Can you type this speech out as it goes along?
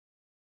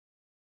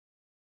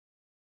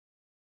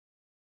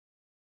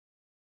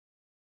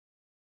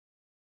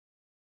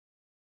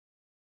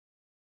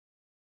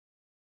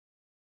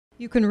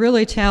You can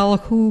really tell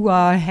who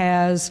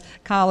has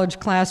college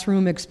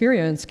classroom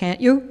experience, can't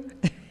you?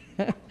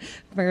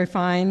 Very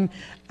fine,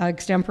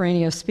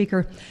 extemporaneous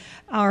speaker.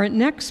 Our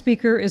next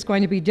speaker is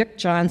going to be Dick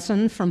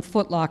Johnson from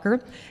Foot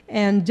Locker,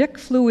 and Dick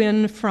flew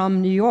in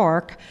from New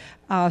York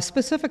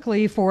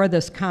specifically for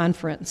this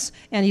conference,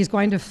 and he's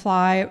going to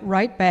fly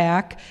right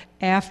back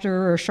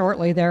after or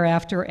shortly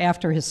thereafter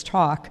after his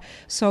talk.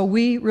 So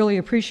we really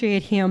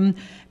appreciate him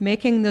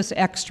making this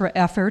extra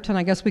effort, and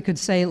I guess we could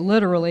say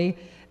literally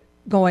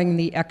going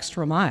the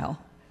extra mile.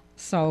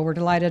 So we're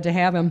delighted to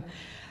have him.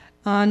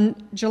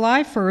 On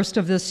July 1st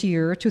of this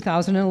year,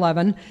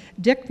 2011,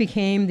 Dick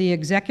became the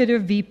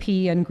Executive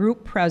VP and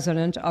Group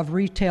President of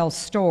Retail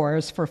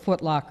Stores for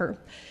Foot Locker.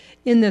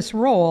 In this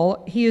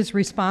role, he is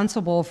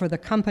responsible for the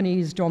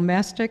company's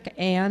domestic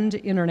and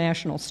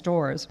international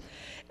stores,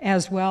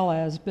 as well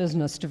as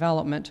business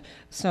development.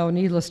 So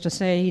needless to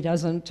say, he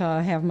doesn't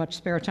have much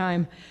spare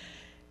time.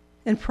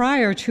 And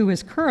prior to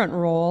his current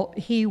role,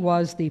 he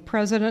was the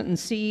president and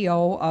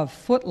CEO of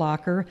Foot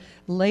Locker,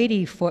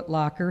 Lady Foot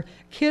Locker,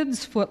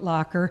 Kids Foot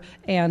Locker,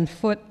 and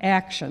Foot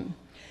Action.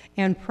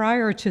 And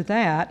prior to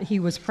that, he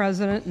was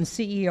president and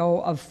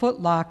CEO of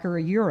Foot Locker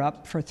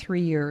Europe for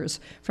 3 years,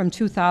 from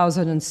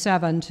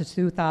 2007 to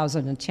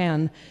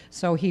 2010.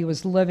 So he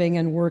was living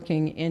and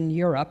working in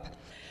Europe.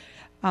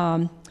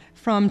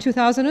 From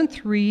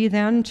 2003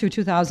 then to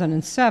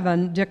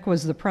 2007, Dick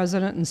was the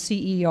president and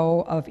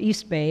CEO of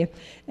Eastbay,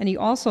 and he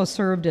also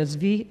served as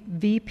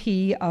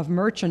VP of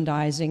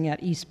merchandising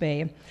at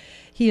Eastbay.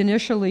 He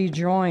initially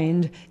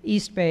joined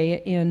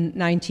Eastbay in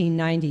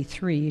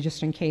 1993,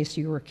 just in case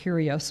you were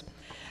curious.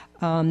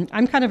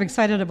 I'm kind of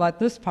excited about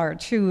this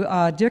part too.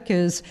 Dick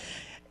is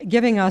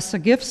giving us a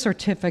gift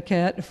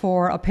certificate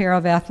for a pair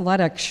of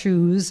athletic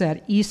shoes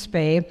at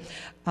Eastbay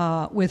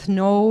with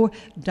no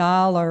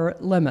dollar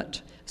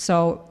limit.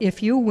 So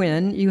if you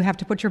win, you have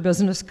to put your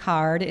business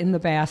card in the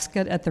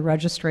basket at the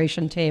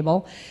registration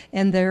table,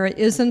 and there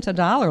isn't a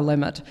dollar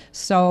limit.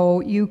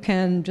 So you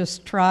can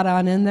just trot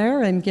on in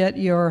there and get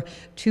your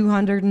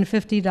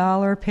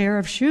 $250 pair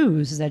of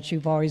shoes that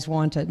you've always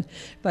wanted.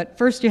 But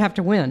first you have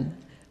to win.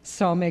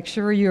 So make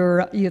sure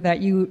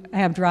that you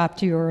have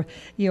dropped your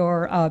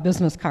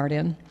business card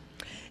in.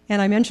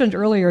 And I mentioned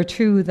earlier,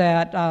 too,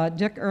 that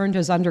Dick earned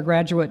his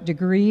undergraduate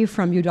degree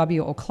from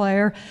UW-Eau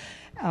Claire.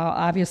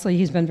 Obviously,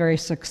 he's been very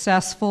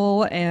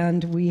successful,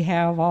 and we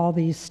have all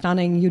these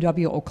stunning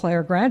UW-Eau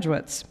Claire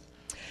graduates.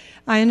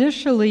 I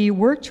initially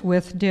worked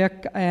with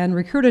Dick and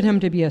recruited him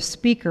to be a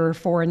speaker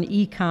for an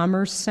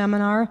e-commerce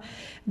seminar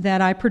that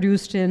I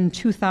produced in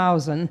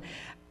 2000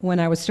 when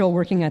I was still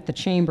working at the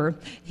Chamber.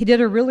 He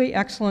did a really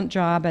excellent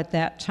job at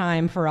that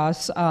time for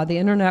us. The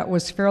internet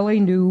was fairly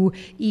new,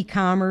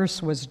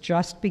 e-commerce was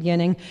just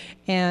beginning,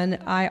 and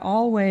I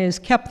always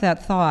kept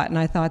that thought, and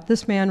I thought,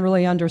 this man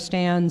really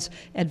understands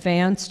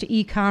advanced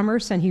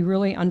e-commerce, and he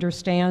really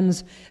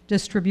understands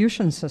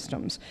distribution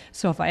systems.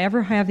 So if I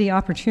ever have the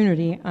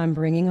opportunity, I'm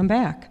bringing him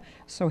back.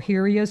 So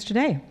here he is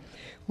today.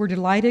 We're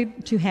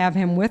delighted to have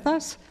him with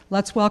us.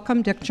 Let's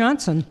welcome Dick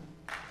Johnson.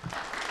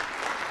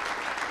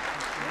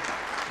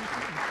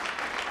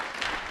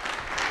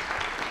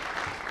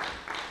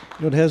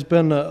 It has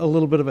been a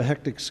little bit of a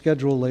hectic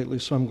schedule lately,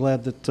 so I'm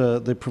glad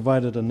that they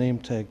provided a name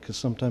tag, because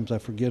sometimes I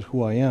forget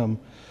who I am.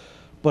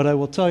 But I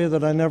will tell you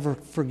that I never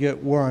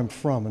forget where I'm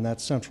from, and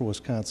that's central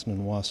Wisconsin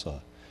in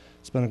Wausau.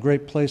 It's been a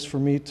great place for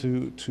me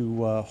to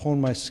hone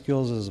my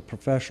skills as a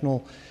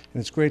professional, and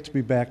it's great to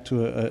be back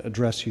to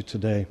address you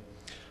today.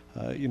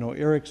 You know,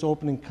 Eric's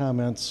opening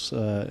comments,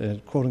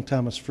 quoting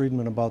Thomas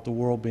Friedman about the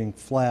world being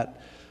flat,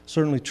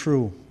 certainly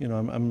true. You know,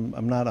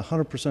 I'm not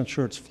 100%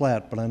 sure it's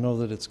flat, but I know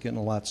that it's getting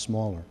a lot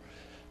smaller.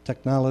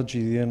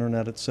 Technology, the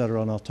internet, et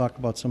cetera, and I'll talk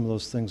about some of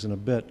those things in a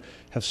bit,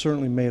 have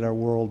certainly made our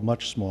world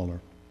much smaller.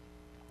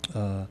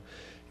 You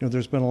know,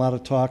 there's been a lot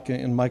of talk,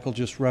 and Michael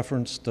just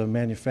referenced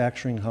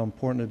manufacturing, how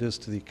important it is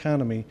to the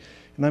economy,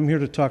 and I'm here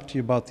to talk to you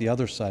about the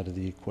other side of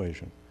the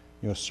equation,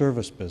 you know,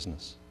 service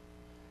business.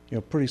 You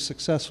know, pretty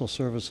successful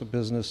service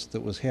business that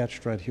was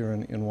hatched right here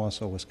in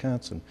Wausau,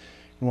 Wisconsin.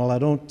 And while I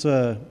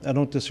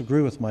don't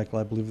disagree with Michael,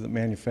 I believe that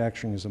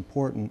manufacturing is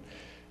important.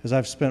 As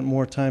I've spent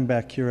more time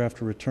back here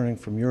after returning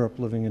from Europe,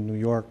 living in New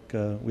York,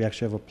 we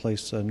actually have a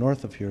place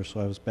north of here, so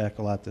I was back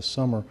a lot this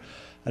summer.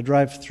 I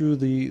drive through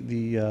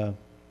the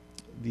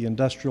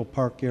industrial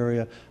park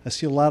area. I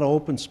see a lot of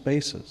open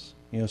spaces.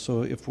 You know,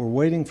 so if we're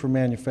waiting for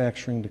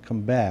manufacturing to come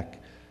back,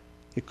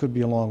 it could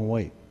be a long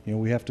wait. You know,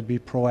 we have to be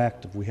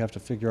proactive. We have to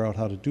figure out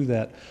how to do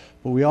that.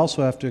 But we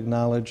also have to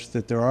acknowledge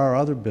that there are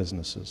other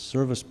businesses,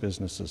 service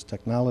businesses,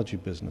 technology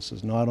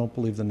businesses. No, I don't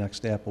believe the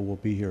next Apple will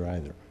be here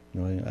either. You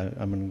know,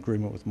 I'm in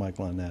agreement with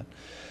Michael on that.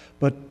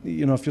 But,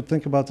 you know, if you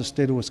think about the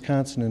state of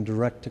Wisconsin and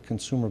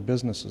direct-to-consumer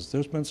businesses,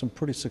 there's been some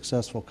pretty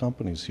successful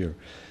companies here.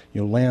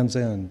 You know, Land's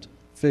End,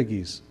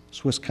 Figgies,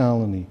 Swiss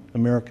Colony,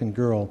 American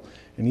Girl,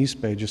 and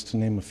Eastbay, just to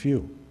name a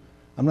few.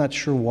 I'm not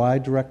sure why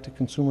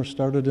direct-to-consumer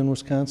started in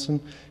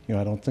Wisconsin. You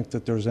know, I don't think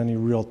that there's any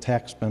real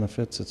tax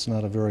benefits. It's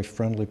not a very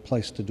friendly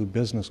place to do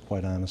business,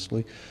 quite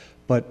honestly.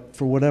 But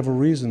for whatever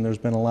reason, there's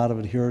been a lot of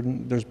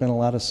adherence, there's been a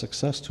lot of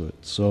success to it.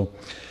 So,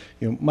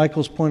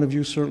 Michael's point of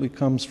view certainly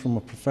comes from a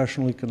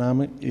professional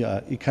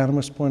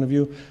economist point of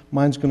view.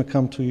 Mine's going to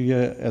come to you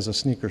as a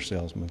sneaker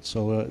salesman.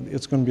 So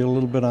it's going to be a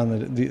little bit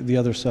on the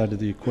other side of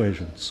the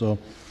equation. So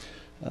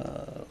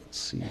let's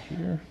see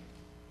here.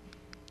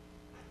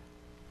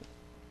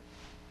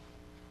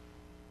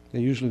 They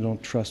usually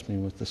don't trust me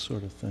with this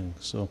sort of thing.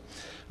 So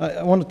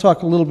I want to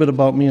talk a little bit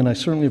about me, and I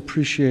certainly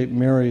appreciate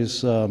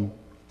Mary's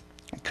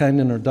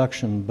kind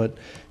introduction. But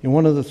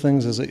one of the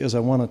things as I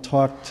want to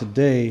talk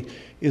today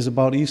is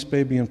about East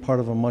Bay being part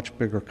of a much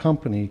bigger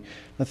company.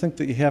 I think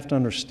that you have to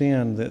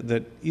understand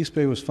that East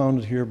Bay was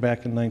founded here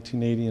back in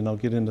 1980, and I'll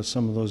get into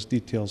some of those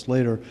details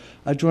later.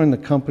 I joined the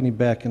company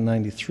back in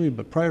 '93,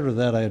 but prior to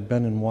that I had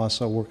been in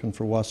Wausau working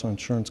for Wausau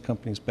Insurance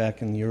Companies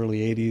back in the early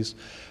 '80s.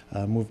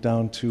 Moved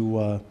down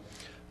to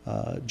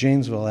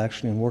Janesville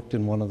actually and worked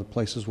in one of the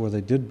places where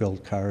they did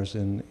build cars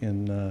in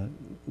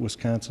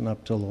Wisconsin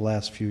up till the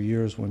last few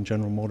years when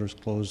General Motors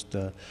closed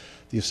the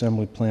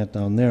assembly plant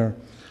down there.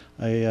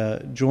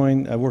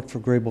 I worked for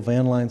Grable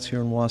Van Lines here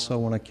in Wausau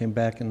when I came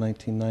back in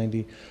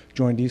 1990,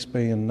 joined East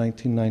Bay in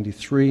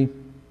 1993.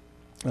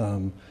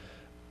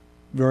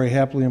 Very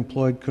happily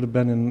employed, could have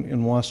been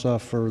in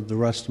Wausau for the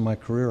rest of my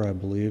career, I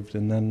believed.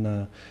 And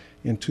then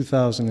in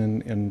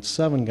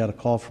 2007, got a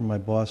call from my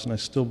boss, and I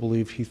still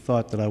believe he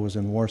thought that I was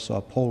in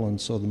Warsaw,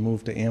 Poland, so the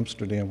move to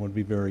Amsterdam would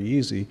be very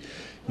easy.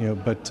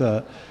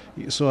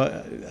 So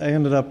I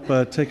ended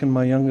up taking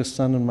my youngest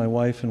son and my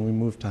wife, and we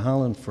moved to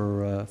Holland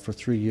for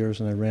 3 years,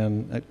 and I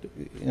ran,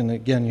 and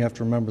again, you have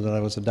to remember that I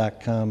was a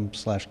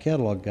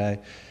 .com/catalog guy,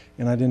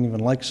 and I didn't even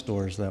like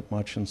stores that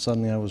much, and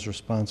suddenly I was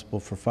responsible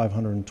for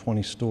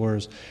 520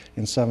 stores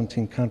in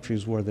 17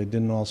 countries where they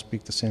didn't all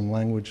speak the same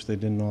language, they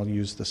didn't all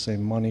use the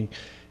same money,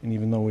 and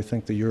even though we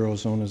think the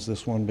Eurozone is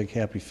this one big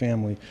happy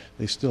family,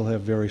 they still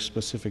have very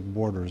specific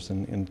borders,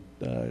 and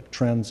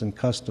trends and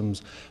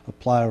customs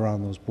apply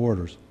around those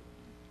borders.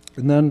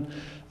 And then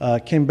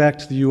came back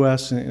to the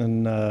U.S.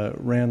 and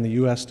ran the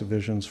U.S.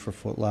 divisions for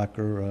Foot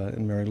Locker,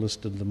 and Mary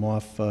listed them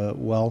off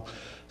well.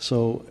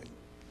 So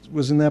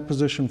was in that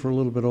position for a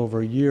little bit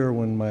over a year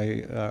when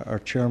our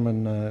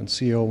chairman and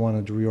CEO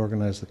wanted to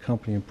reorganize the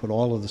company and put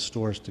all of the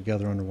stores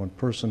together under one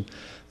person.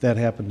 That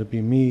happened to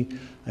be me.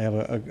 I have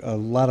a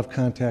lot of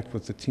contact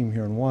with the team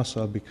here in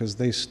Wausau because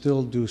they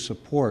still do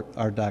support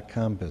our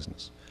 .com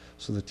business.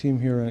 So the team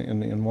here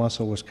in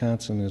Wausau,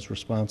 Wisconsin is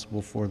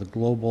responsible for the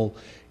global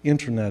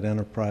internet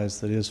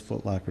enterprise that is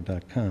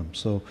footlocker.com.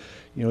 So,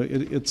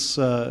 it's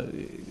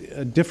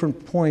a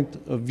different point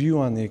of view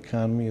on the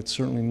economy. It's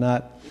certainly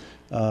not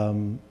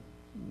from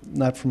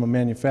a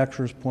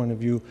manufacturer's point of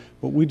view,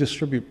 but we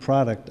distribute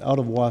product out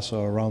of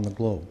Wausau around the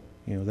globe.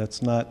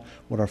 That's not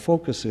what our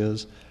focus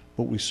is,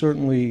 but we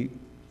certainly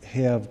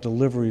have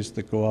deliveries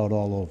that go out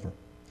all over.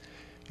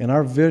 And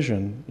our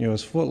vision,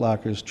 as Foot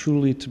Locker, is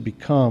truly to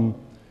become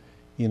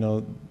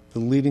the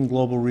leading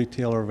global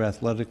retailer of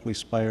athletically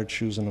inspired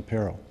shoes and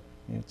apparel.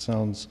 It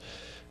sounds,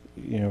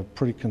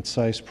 pretty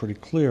concise, pretty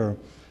clear,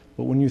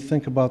 but when you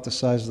think about the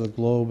size of the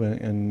globe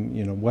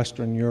and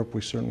Western Europe,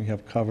 we certainly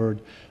have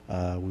covered.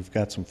 We've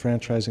got some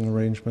franchising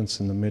arrangements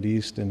in the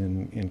Mideast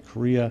and in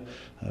Korea.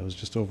 I was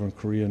just over in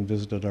Korea and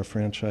visited our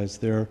franchise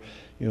there.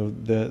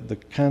 The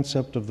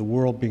concept of the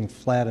world being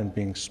flat and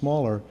being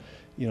smaller,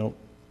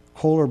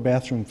 Kohler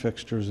bathroom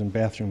fixtures in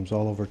bathrooms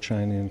all over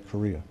China and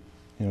Korea.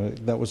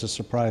 That was a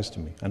surprise to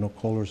me. I know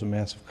Kohler's a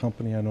massive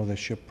company. I know they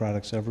ship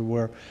products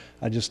everywhere.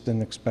 I just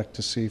didn't expect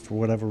to see, for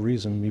whatever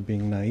reason, me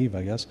being naive,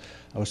 I guess,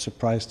 I was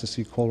surprised to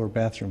see Kohler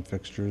bathroom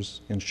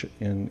fixtures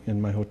in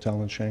my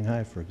hotel in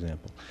Shanghai, for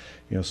example.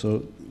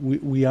 So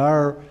we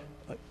are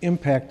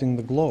impacting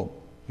the globe.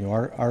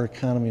 Our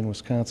economy in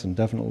Wisconsin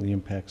definitely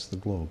impacts the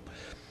globe.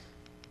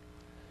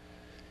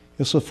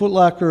 So Foot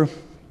Locker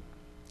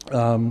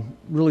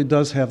really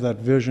does have that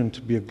vision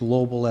to be a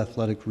global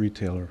athletic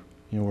retailer.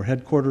 We're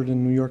headquartered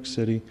in New York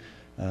City.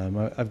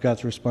 I've got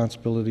the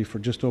responsibility for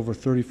just over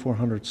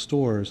 3,400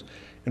 stores,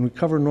 and we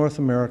cover North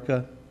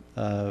America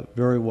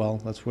very well.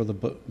 That's where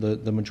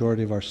the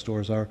majority of our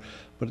stores are.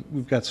 But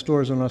we've got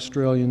stores in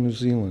Australia and New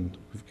Zealand.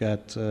 We've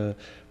got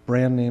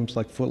brand names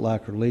like Foot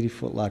Locker, Lady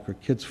Foot Locker,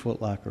 Kids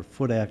Foot Locker,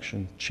 Foot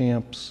Action,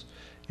 Champs,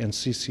 and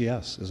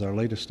CCS is our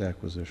latest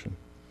acquisition.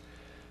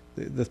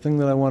 The thing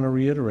that I want to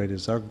reiterate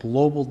is our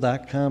global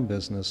 .com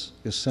business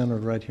is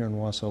centered right here in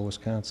Wausau,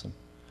 Wisconsin.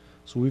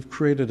 So we've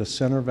created a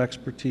center of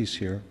expertise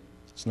here.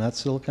 It's not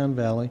Silicon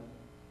Valley.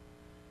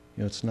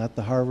 It's not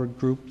the Harvard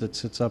group that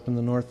sits up in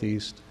the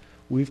Northeast.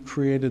 We've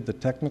created the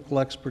technical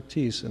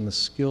expertise and the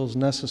skills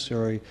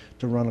necessary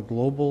to run a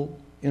global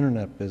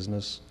internet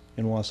business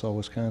in Wausau,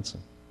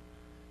 Wisconsin.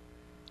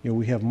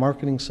 We have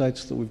marketing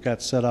sites that we've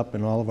got set up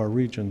in all of our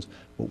regions,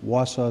 but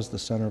Wausau is the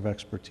center of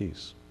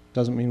expertise.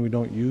 Doesn't mean we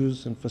don't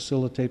use and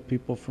facilitate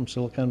people from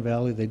Silicon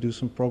Valley. They do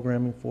some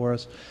programming for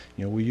us.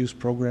 We use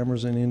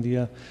programmers in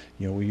India.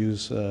 We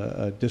use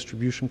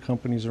distribution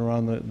companies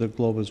around the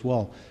globe as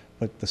well.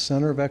 But the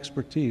center of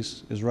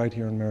expertise is right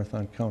here in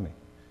Marathon County.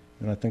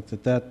 And I think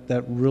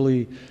that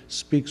really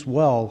speaks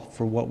well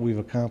for what we've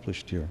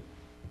accomplished here.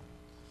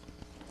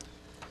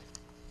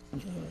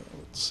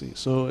 Let's see.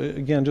 So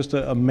again, just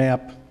a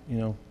map,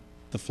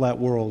 the flat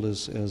world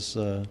as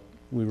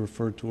we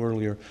referred to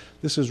earlier.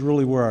 This is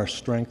really where our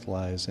strength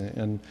lies.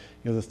 And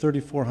the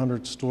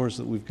 3,400 stores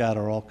that we've got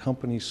are all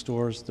company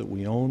stores that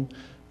we own.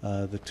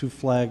 The two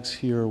flags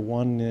here,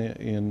 one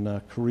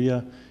in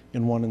Korea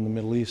and one in the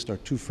Middle East, are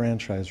two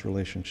franchise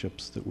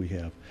relationships that we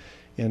have.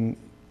 And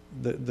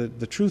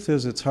the truth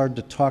is, it's hard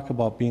to talk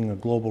about being a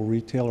global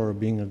retailer or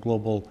being a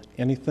global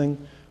anything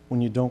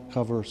when you don't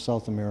cover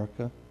South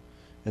America.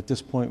 At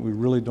this point, we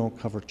really don't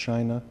cover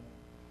China.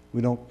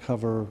 We don't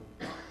cover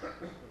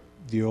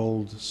the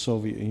old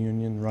Soviet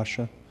Union,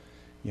 Russia.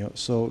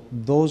 So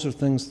those are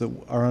things that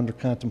are under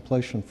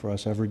contemplation for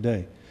us every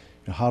day.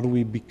 How do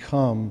we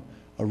become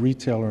a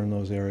retailer in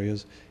those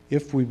areas?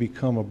 If we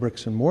become a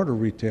bricks and mortar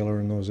retailer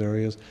in those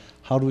areas,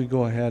 how do we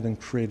go ahead and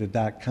create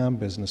a .com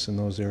business in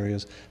those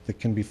areas that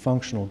can be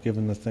functional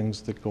given the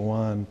things that go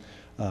on?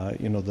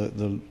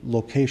 The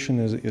location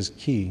is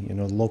key,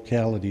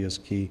 locality is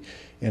key.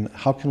 And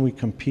how can we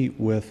compete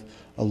with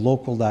a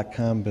local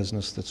 .com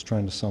business that's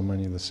trying to sell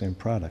many of the same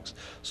products?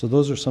 So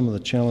those are some of the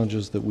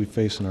challenges that we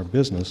face in our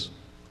business.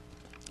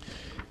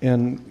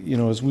 And,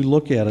 as we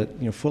look at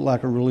it, Foot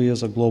Locker really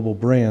is a global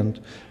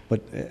brand,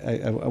 but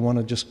I want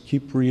to just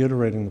keep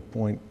reiterating the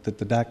point that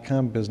the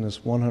 .com business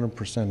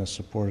 100% is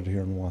supported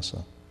here in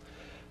Wausau.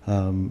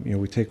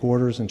 We take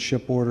orders and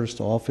ship orders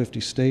to all 50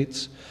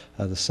 states.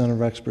 The Center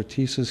of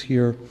Expertise is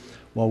here.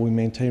 While we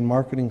maintain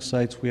marketing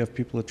sites, we have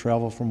people that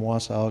travel from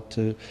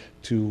Wausau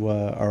to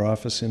our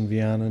office in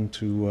Vienna and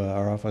to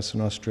our office in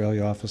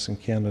Australia, office in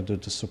Canada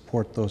to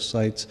support those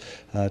sites,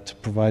 to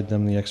provide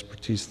them the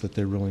expertise that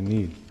they really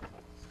need.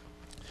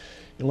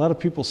 A lot of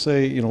people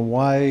say,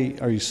 why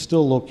are you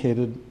still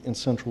located in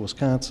central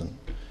Wisconsin?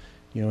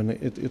 And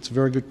it's a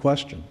very good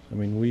question. I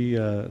mean,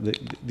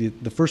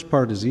 the first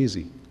part is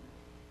easy.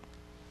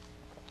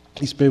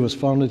 East Bay was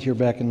founded here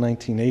back in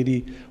 1980.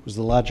 It was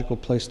the logical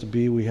place to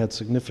be. We had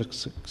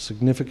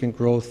significant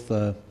growth.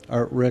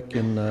 Art Rick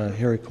and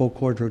Harry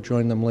Colcord, who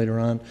joined them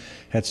later on,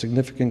 had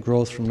significant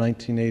growth from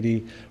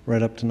 1980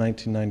 right up to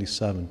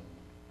 1997.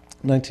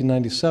 In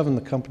 1997,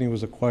 the company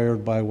was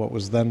acquired by what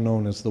was then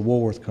known as the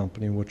Woolworth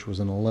Company, which was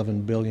an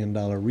 $11 billion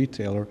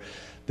retailer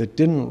that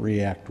didn't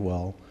react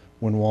well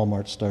when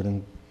Walmart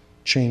started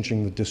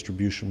changing the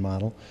distribution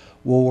model.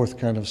 Woolworth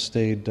kind of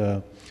stayed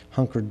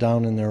hunkered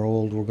down in their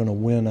old, we're going to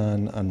win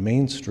on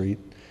Main Street,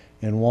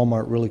 and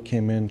Walmart really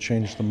came in,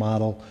 changed the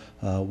model.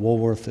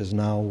 Woolworth is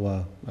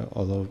now,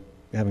 although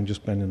having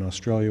just been in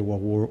Australia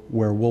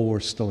where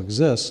Woolworth still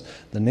exists,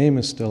 the name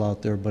is still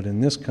out there, but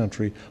in this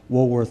country,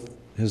 Woolworth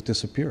has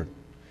disappeared.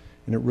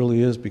 And it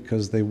really is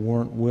because they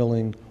weren't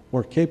willing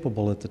or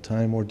capable at the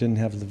time or didn't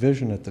have the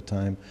vision at the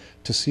time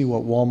to see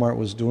what Walmart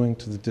was doing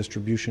to the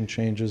distribution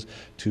changes,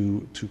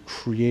 to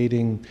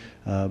creating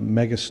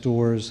mega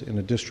stores in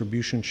a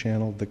distribution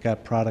channel that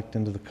got product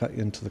into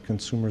the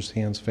consumer's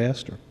hands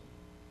faster.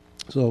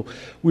 So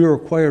we were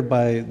acquired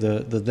by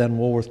the then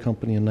Woolworth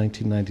Company in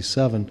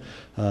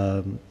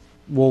 1997.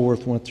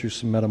 Woolworth went through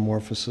some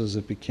metamorphoses.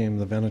 It became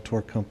the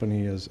Venator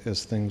Company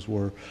as things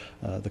were,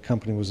 the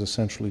company was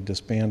essentially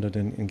disbanded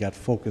and got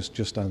focused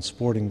just on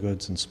sporting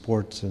goods and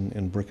sports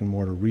and brick and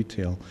mortar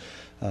retail.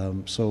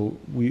 So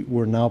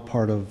we're now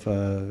part of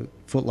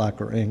Foot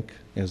Locker Inc.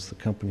 as the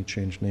company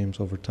changed names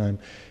over time.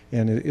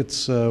 And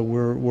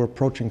we're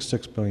approaching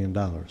 $6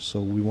 billion. So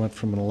we went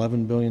from an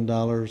 $11 billion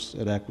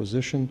at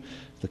acquisition.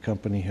 The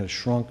company has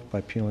shrunk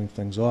by peeling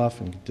things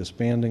off and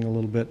disbanding a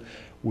little bit.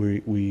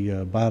 We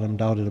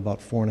bottomed out at about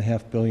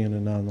 $4.5 billion,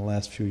 and now in the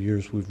last few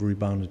years we've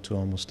rebounded to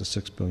almost a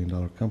 $6 billion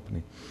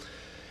company.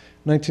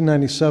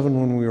 1997,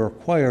 when we were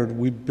acquired,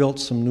 we built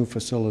some new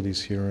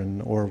facilities here,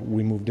 or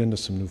we moved into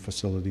some new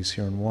facilities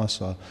here in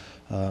Wausau.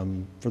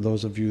 For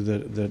those of you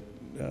that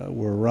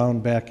were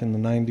around back in the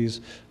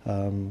 90s,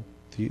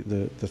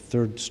 the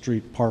 3rd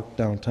Street Park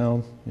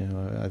downtown,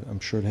 I'm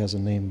sure it has a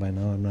name by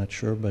now, I'm not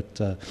sure, but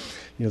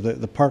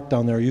the park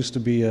down there used to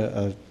be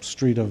a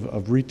street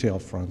of retail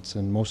fronts,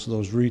 and most of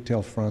those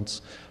retail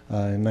fronts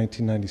in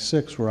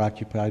 1996 were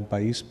occupied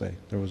by East Bay.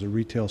 There was a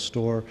retail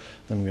store,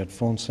 then we had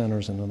phone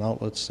centers and an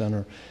outlet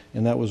center,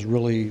 and that was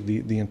really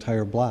the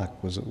entire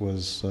block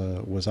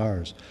was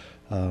ours.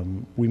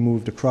 We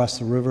moved across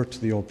the river to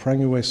the old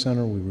Prengueway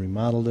Center. We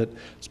remodeled it.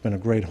 It's been a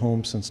great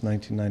home since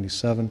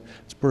 1997.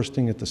 It's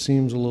bursting at the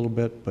seams a little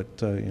bit, but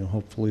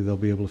hopefully they'll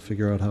be able to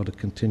figure out how to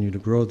continue to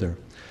grow there.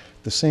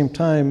 At the same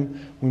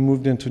time, we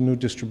moved into a new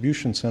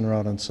distribution center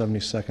out on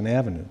 72nd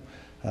Avenue.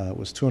 It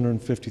was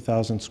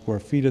 250,000 square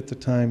feet at the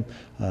time.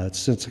 It's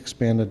since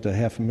expanded to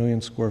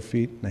 500,000 square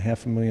feet, and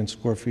 500,000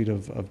 square feet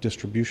of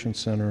distribution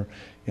center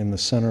in the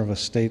center of a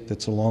state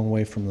that's a long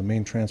way from the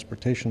main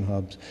transportation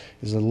hubs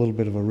is a little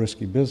bit of a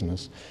risky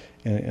business.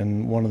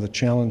 And one of the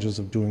challenges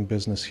of doing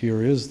business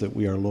here is that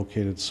we are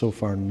located so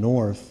far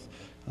north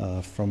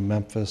from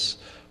Memphis,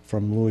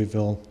 from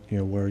Louisville,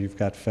 where you've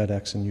got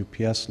FedEx and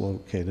UPS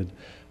located.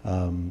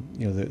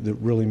 that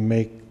really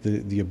make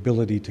the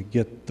ability to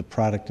get the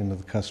product into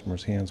the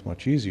customer's hands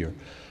much easier.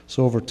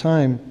 So over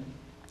time,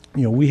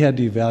 we had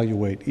to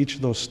evaluate each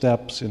of those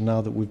steps, and now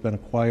that we've been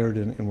acquired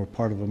and we're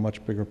part of a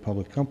much bigger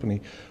public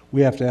company,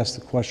 we have to ask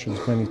the questions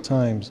many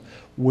times,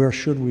 where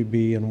should we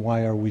be and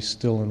why are we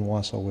still in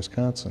Wausau,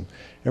 Wisconsin?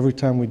 Every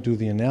time we do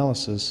the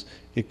analysis,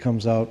 it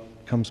comes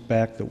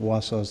back that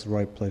Wausau is the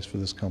right place for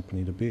this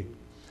company to be.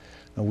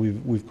 Now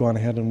we've gone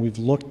ahead and we've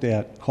looked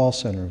at call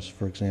centers,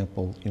 for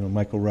example.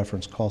 Michael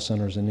referenced call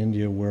centers in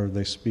India where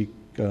they speak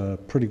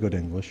pretty good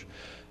English.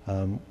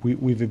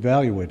 We've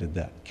evaluated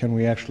that. Can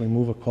we actually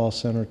move a call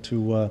center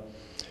to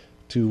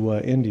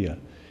India?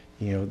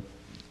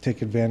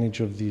 Take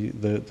advantage of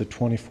the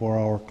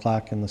 24-hour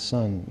clock in the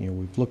sun.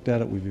 We've looked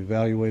at it, we've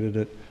evaluated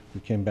it, we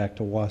came back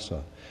to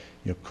Wausau.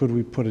 Could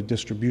we put a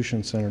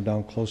distribution center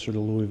down closer to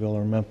Louisville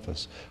or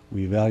Memphis?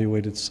 We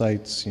evaluated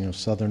sites,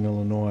 southern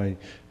Illinois,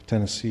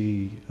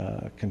 Tennessee,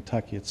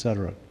 Kentucky,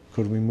 etc.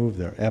 Could we move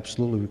there?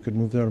 Absolutely, we could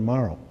move there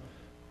tomorrow,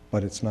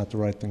 but it's not the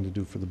right thing to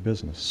do for the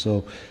business.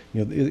 So,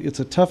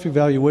 it's a tough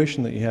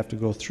evaluation that you have to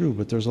go through,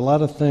 but there's a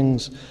lot of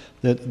things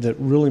that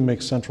really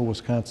make central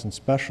Wisconsin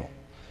special.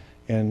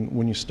 And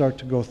when you start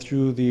to go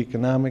through the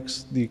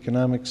economics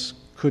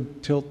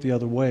could tilt the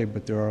other way,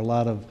 but there are a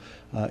lot of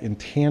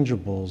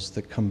intangibles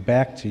that come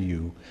back to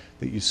you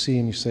that you see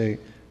and you say,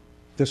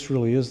 this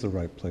really is the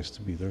right place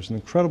to be. There's an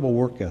incredible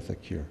work ethic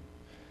here.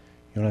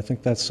 And I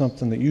think that's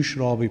something that you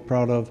should all be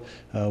proud of,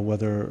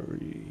 whether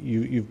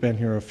you've been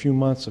here a few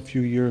months, a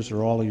few years,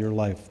 or all of your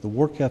life. The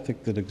work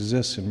ethic that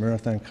exists in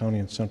Marathon County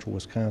and central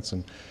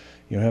Wisconsin,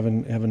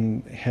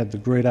 having had the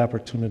great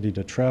opportunity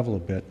to travel a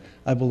bit,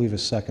 I believe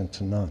is second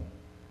to none.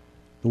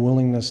 The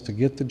willingness to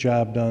get the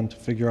job done, to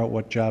figure out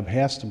what job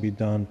has to be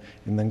done,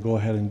 and then go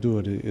ahead and do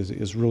it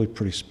is really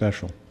pretty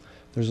special.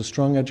 There's a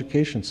strong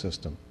education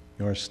system,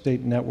 our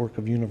state network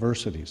of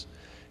universities.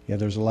 Yeah,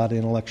 there's a lot of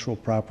intellectual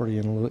property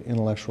and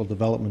intellectual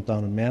development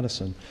down in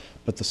Madison,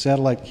 but the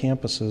satellite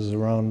campuses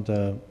around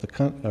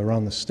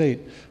the state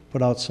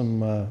put out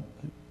some,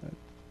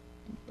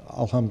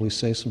 I'll humbly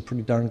say, some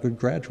pretty darn good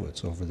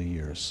graduates over the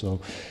years.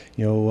 So,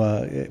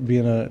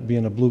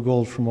 being a blue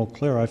gold from Eau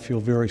Claire, I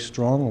feel very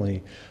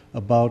strongly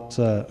about,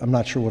 I'm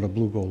not sure what a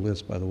blue gold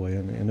is, by the way,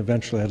 and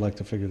eventually I'd like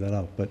to figure that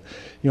out. But,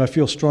 I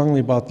feel strongly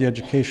about the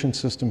education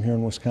system here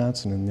in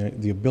Wisconsin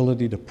and the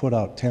ability to put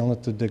out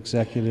talented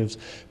executives,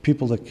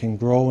 people that can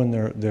grow in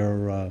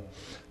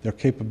their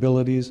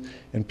capabilities,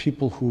 and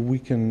people who we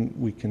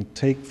can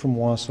take from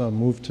Wausau,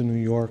 move to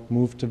New York,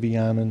 move to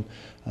Vianen,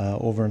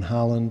 over in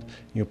Holland,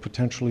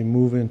 potentially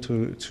move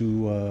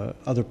into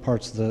other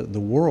parts of the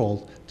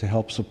world to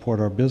help support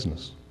our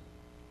business.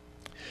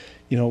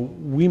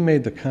 We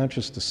made the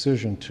conscious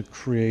decision to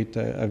create,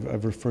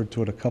 I've referred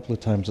to it a couple of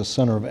times, a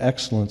center of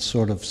excellence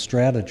sort of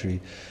strategy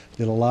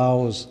that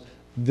allows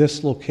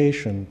this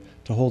location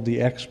to hold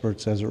the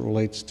experts as it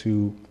relates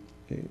to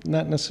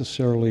not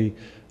necessarily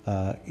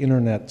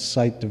internet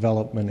site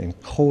development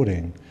and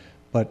coding,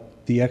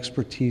 but the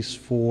expertise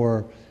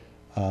for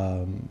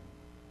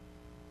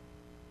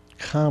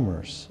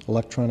commerce,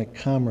 electronic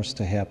commerce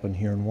to happen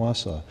here in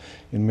Wausau.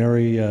 And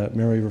Mary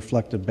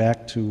reflected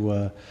back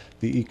to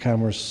the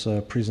e-commerce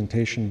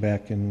presentation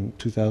back in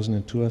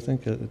 2002, I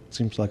think. It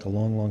seems like a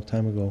long, long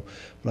time ago.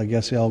 But I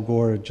guess Al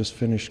Gore had just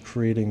finished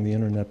creating the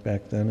internet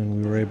back then, and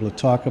we were able to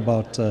talk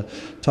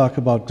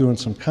about doing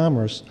some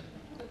commerce.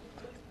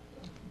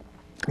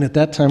 And at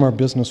that time, our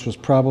business was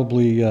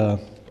probably, I'd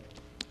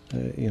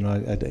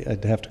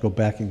have to go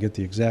back and get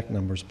the exact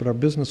numbers, but our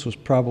business was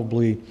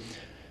probably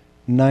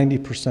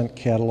 90%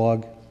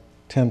 catalog,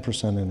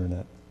 10%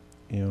 internet.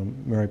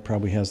 Mary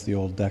probably has the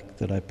old deck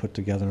that I put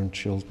together, and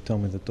she'll tell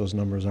me that those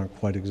numbers aren't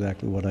quite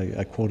exactly what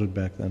I quoted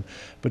back then.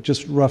 But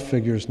just rough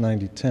figures,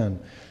 90-10.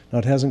 Now,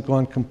 it hasn't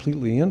gone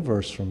completely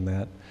inverse from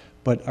that,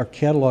 but our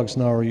catalogs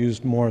now are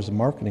used more as a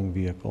marketing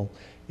vehicle,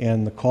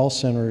 and the call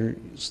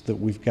centers that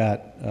we've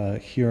got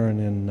here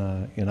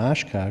and in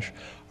Oshkosh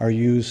are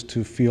used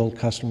to field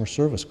customer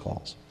service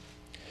calls.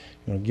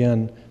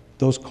 Again,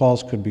 those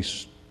calls could be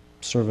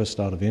serviced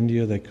out of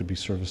India, they could be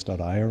serviced out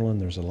of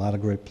Ireland. There's a lot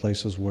of great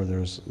places where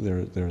there's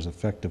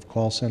effective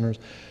call centers.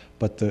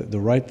 But the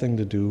right thing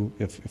to do,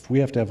 if we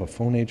have to have a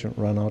phone agent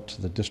run out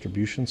to the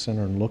distribution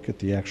center and look at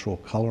the actual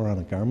color on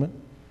a garment,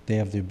 they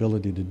have the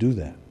ability to do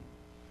that.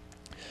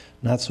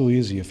 Not so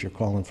easy if you're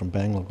calling from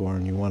Bangalore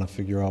and you want to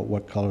figure out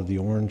what color the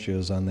orange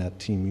is on that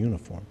team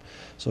uniform.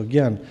 So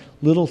again,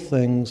 little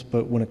things,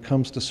 but when it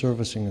comes to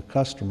servicing a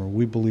customer,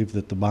 we believe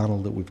that the model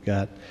that we've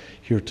got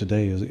here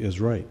today is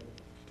right.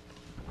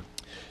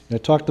 I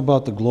talked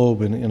about the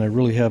globe, and I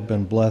really have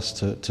been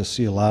blessed to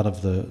see a lot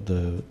of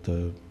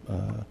a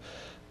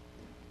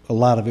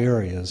lot of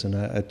areas. And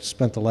I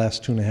spent the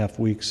last 2.5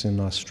 weeks in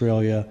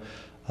Australia,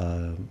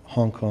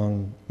 Hong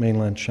Kong,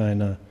 mainland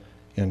China,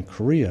 and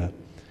Korea.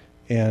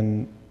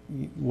 And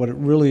what it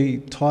really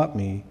taught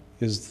me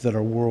is that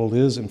our world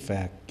is, in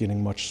fact,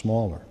 getting much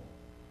smaller.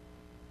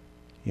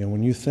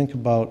 When you think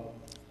about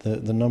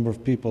the number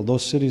of people,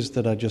 those cities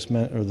that I just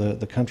met, or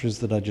the countries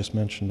that I just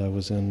mentioned, I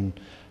was in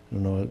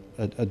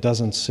a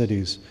dozen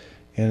cities,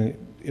 and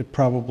it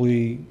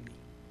probably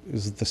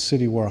is the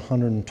city where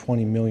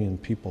 120 million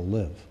people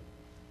live.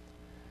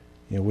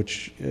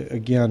 Which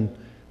again,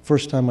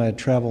 first time I had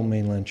traveled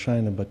mainland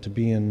China, but to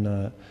be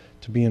in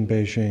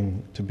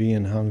Beijing, to be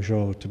in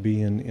Hangzhou, to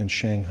be in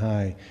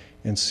Shanghai,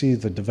 and see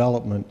the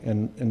development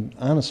and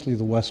honestly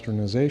the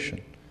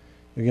westernization.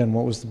 Again,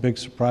 what was the big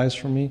surprise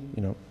for me?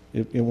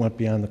 It went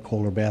beyond the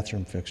Kohler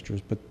bathroom fixtures,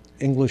 but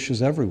English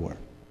is everywhere.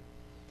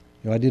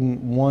 I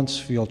didn't once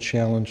feel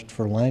challenged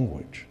for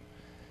language.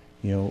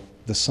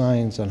 The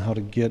signs on how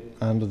to get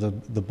onto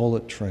the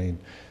bullet train,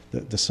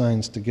 the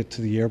signs to get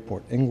to the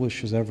airport,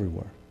 English is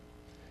everywhere.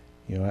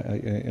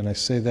 And I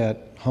say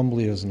that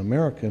humbly as an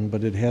American,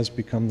 but it has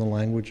become the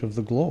language of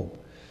the globe,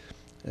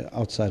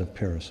 outside of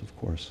Paris, of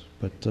course.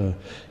 But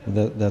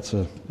that's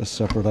a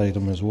separate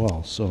item as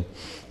well. So,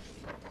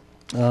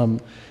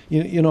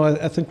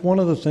 I think one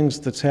of the things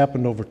that's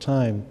happened over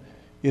time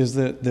is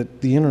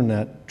that the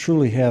internet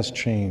truly has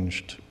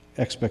changed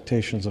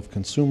expectations of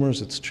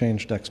consumers, it's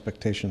changed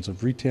expectations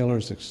of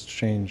retailers, it's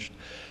changed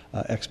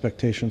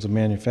expectations of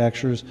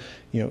manufacturers.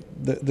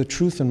 The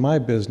truth in my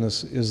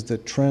business is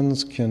that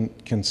trends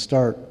can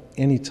start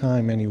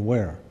anytime,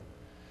 anywhere.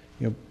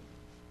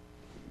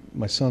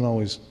 My son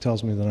always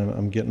tells me that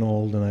I'm getting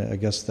old, and I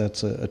guess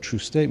that's a true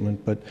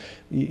statement, but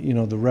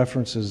the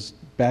reference is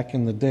back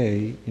in the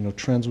day,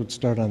 trends would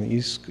start on the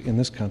east, in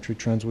this country,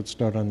 trends would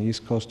start on the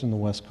East Coast and the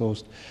West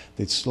Coast.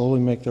 They'd slowly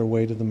make their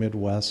way to the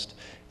Midwest,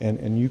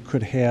 and you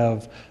could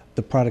have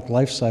the product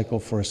life cycle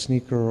for a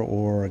sneaker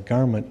or a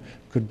garment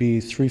could be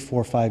 3,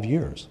 4, 5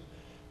 years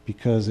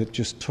because it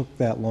just took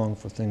that long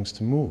for things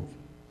to move.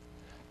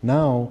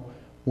 Now,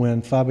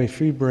 when Fabio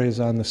Fibre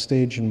is on the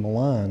stage in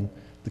Milan,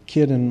 the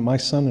kid and my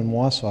son in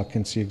Wausau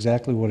can see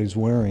exactly what he's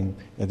wearing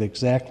at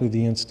exactly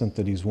the instant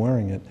that he's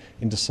wearing it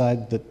and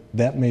decide that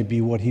that may be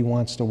what he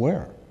wants to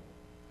wear.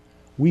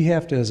 We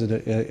have to,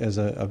 as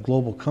a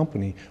global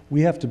company,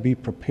 we have to be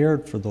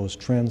prepared for those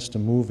trends to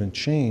move and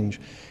change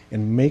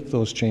and make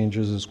those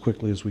changes as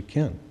quickly as we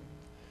can.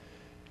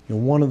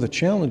 One of the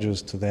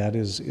challenges to that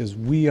is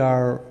we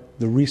are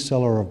the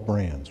reseller of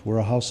brands. We're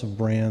a house of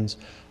brands,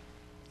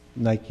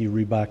 Nike,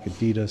 Reebok,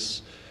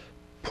 Adidas,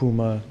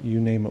 Puma, you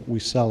name it, we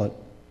sell it.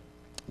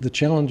 The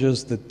challenge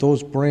is that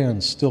those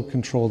brands still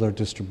control their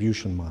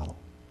distribution model.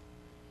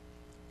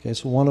 Okay,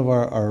 so one of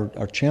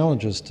our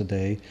challenges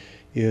today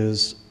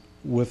is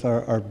with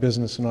our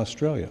business in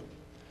Australia.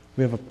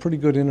 We have a pretty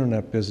good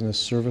internet business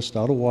serviced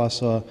out of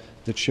Wausau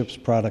that ships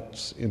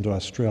products into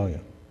Australia.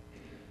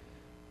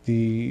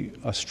 The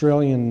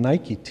Australian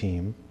Nike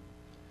team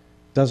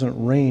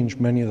doesn't range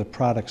many of the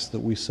products that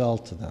we sell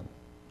to them.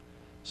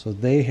 So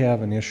they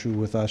have an issue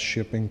with us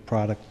shipping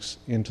products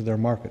into their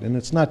market. And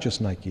it's not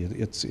just Nike,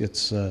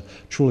 it's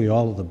truly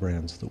all of the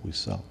brands that we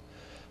sell.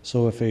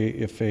 So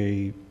if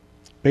a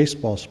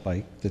baseball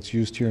spike that's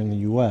used here in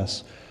the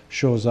US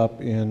shows up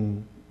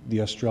in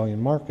the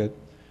Australian market,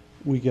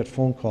 we get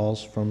phone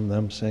calls from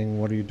them saying,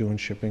 what are you doing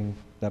shipping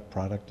that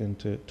product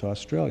into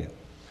Australia?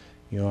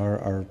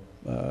 Our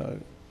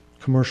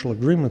commercial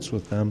agreements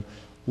with them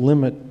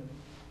limit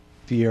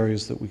the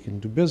areas that we can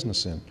do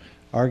business in.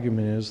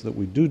 Argument is that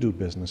we do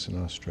business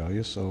in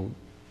Australia, so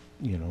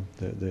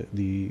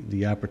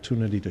the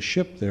opportunity to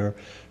ship there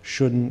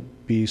shouldn't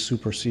be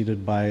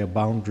superseded by a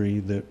boundary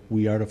that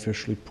we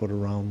artificially put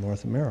around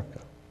North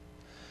America.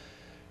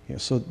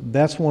 So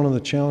that's one of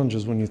the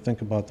challenges when you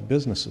think about the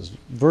businesses.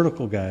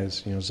 Vertical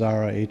guys,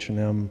 Zara,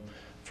 H&M,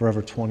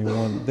 Forever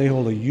 21, they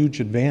hold a huge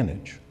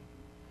advantage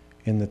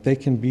in that they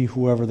can be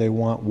whoever they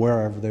want,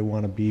 wherever they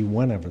want to be,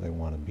 whenever they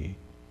want to be.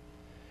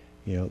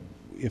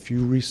 If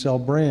you resell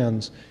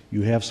brands,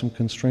 you have some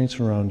constraints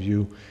around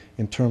you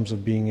in terms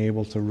of being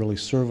able to really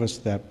service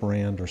that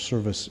brand or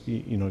service,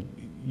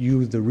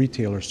 you, the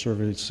retailer,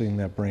 servicing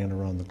that brand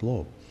around the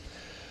globe.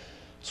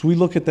 So we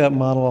look at that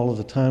model all of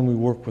the time. We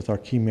work with our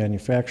key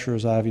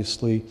manufacturers,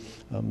 obviously.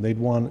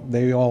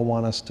 They all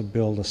want us to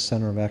build a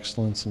center of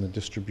excellence and a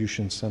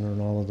distribution center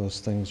and all of those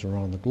things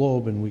around the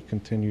globe, and we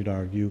continue to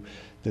argue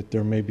that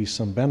there may be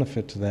some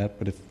benefit to that,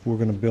 but if we're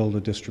going to build a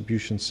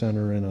distribution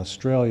center in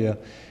Australia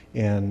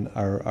and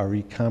our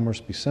e-commerce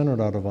be centered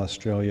out of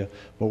Australia,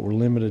 but we're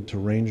limited to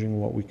ranging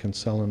what we can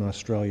sell in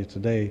Australia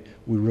today,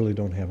 we really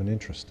don't have an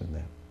interest in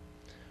that.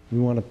 We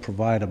want to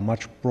provide a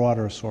much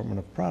broader assortment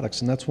of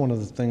products, and that's one of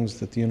the things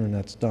that the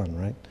internet's done,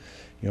 right?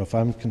 If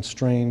I'm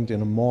constrained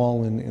in a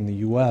mall in the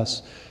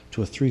US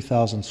to a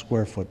 3,000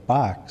 square foot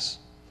box,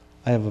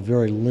 I have a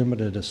very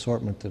limited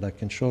assortment that I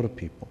can show to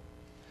people.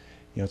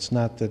 It's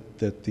not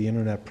that the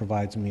internet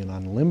provides me an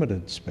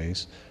unlimited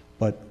space,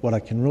 but what I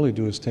can really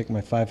do is take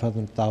my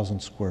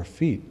 500,000 square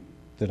feet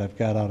that I've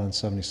got out on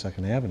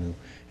 72nd Avenue,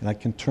 and I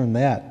can turn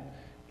that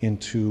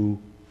into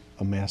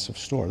a massive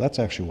store. That's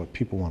actually what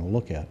people want to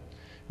look at.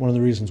 One of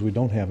the reasons we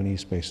don't have an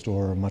Eastbay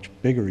store, or a much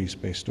bigger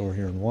Eastbay store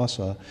here in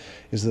Wausau,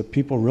 is that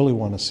people really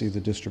want to see the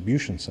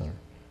distribution center.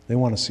 They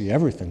want to see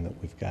everything that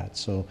we've got.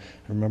 So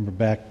I remember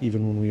back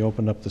even when we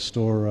opened up the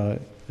store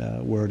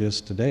where it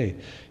is today,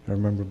 I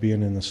remember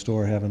being in the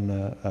store having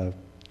a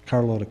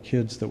carload of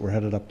kids that were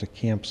headed up to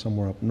camp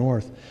somewhere up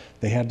north.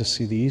 They had to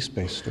see the East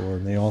Bay store,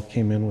 and they all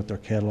came in with their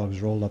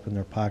catalogs rolled up in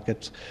their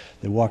pockets.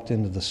 They walked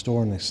into the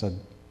store and they said,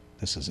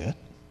 "This is it?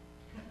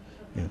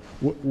 You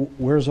know,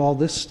 where's all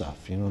this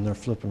stuff?" You know, and they're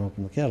flipping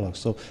open the catalog.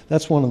 So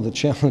that's one of the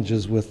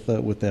challenges with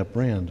that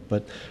brand.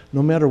 But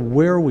no matter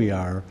where we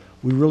are,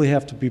 we really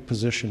have to be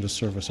positioned to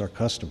service our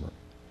customer.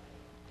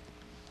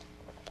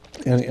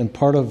 And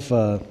part of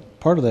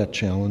that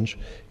challenge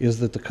is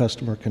that the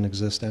customer can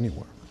exist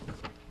anywhere.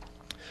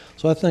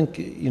 So I think,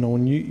 you know,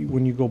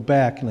 when you go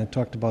back, and I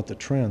talked about the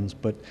trends,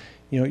 but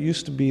you know, it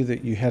used to be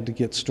that you had to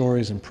get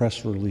stories and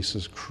press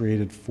releases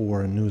created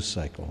for a news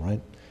cycle, right?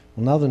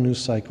 Well, now the news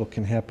cycle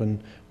can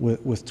happen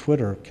with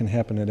Twitter, can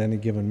happen at any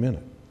given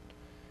minute.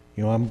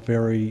 You know, I'm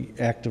very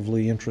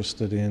actively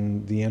interested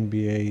in the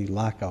NBA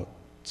lockout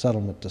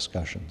settlement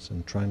discussions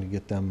and trying to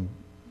get them,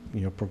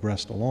 you know,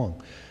 progressed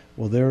along.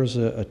 Well, there's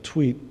a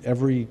tweet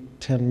every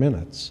 10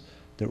 minutes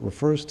that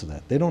refers to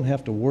that. They don't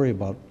have to worry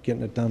about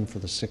getting it done for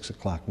the 6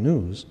 o'clock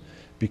news,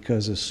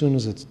 because as soon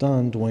as it's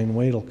done, Dwayne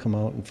Wade will come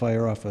out and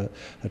fire off a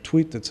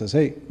tweet that says,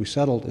 "Hey, we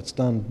settled, it's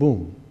done,"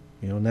 boom.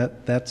 You know, and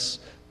that's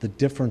the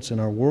difference in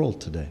our world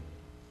today.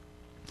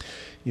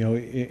 You know,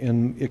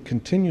 and it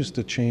continues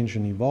to change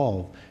and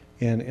evolve.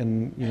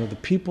 And you know, the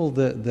people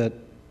that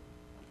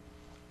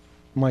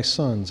my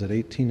sons at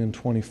 18 and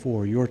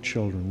 24, your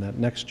children, that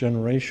next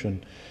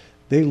generation,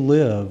 they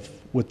live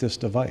with this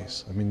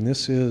device. I mean,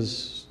 this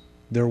is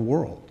their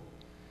world.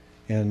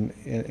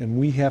 And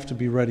we have to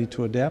be ready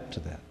to adapt to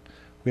that.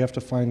 We have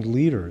to find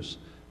leaders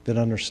that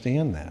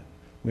understand that.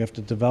 We have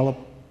to develop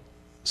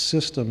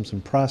systems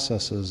and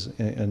processes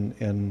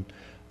and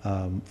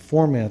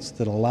formats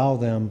that allow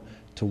them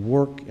to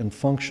work and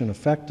function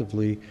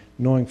effectively,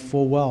 knowing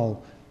full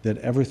well that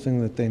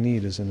everything that they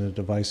need is in a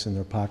device in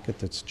their pocket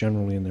that's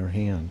generally in their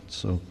hand.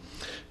 So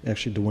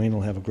actually, Dwayne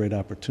will have a great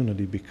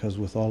opportunity, because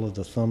with all of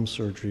the thumb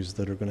surgeries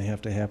that are going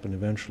to happen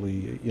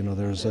eventually, you know,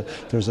 there's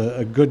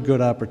a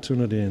good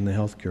opportunity in the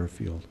healthcare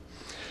field.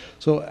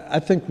 So I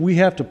think we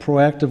have to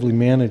proactively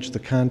manage the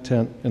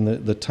content and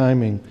the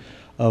timing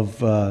of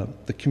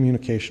the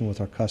communication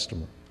with our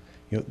customer.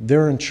 You know,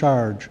 they're in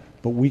charge,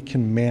 but we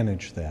can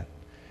manage that.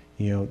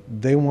 You know,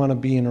 they want to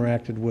be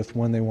interacted with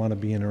when they want to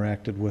be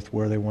interacted with,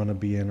 where they want to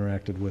be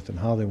interacted with, and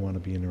how they want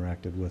to be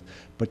interacted with.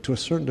 But to a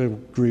certain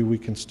degree, we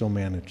can still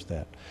manage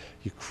that.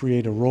 You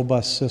create a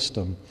robust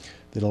system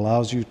that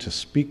allows you to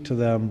speak to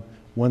them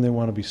when they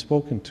want to be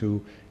spoken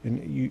to,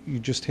 and you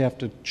just have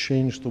to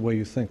change the way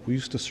you think. We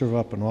used to serve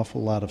up an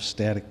awful lot of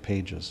static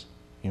pages,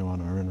 you know,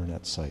 on our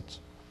internet sites.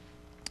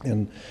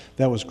 And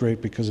that was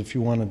great, because if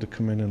you wanted to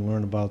come in and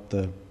learn about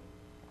the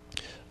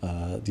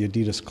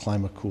Adidas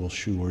ClimaCool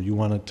shoe, or you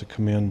wanted to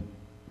come in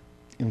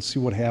and see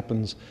what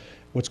happens,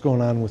 what's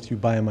going on with you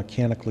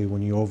biomechanically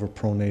when you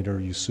overpronate or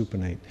you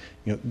supinate,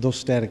 you know, those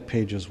static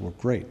pages were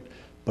great.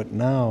 But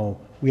now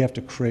we have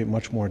to create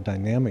much more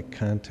dynamic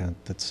content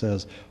that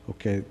says,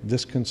 okay,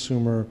 this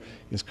consumer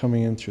is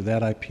coming in through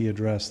that IP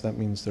address. That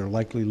means they're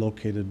likely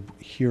located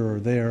here or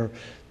there.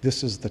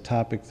 This is the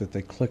topic that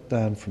they clicked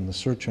on from the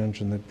search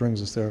engine that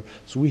brings us there.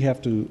 So we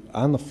have to,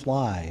 on the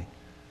fly,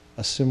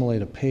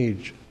 assimilate a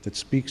page that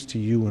speaks to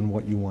you and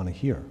what you want to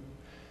hear.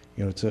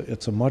 You know,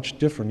 it's a much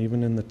different,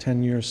 even in the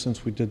 10 years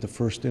since we did the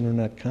first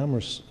internet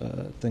commerce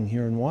thing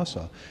here in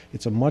Wausau,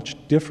 it's a much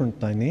different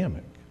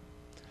dynamic.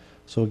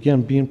 So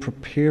again, being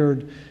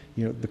prepared,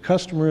 you know, the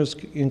customer is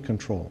in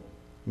control.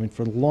 I mean,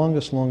 for the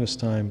longest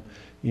time,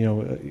 you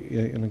know,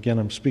 and again,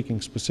 I'm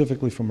speaking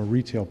specifically from a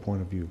retail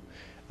point of view.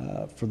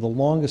 For the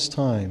longest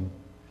time,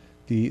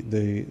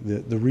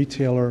 the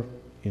retailer,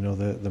 you know,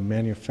 the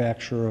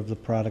manufacturer of the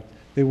product,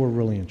 they were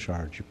really in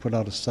charge. You put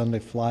out a Sunday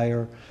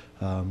flyer,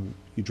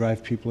 you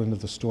drive people into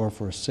the store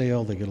for a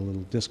sale, they get a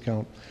little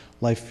discount,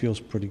 life feels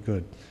pretty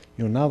good.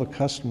 You know, now the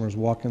customer is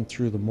walking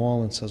through the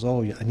mall and says,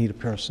 "Oh, I need a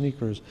pair of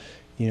sneakers."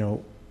 You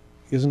know,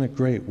 isn't it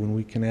great when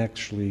we can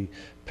actually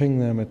ping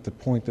them at the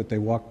point that they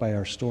walk by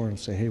our store and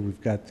say, "Hey,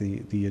 we've got the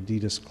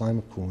Adidas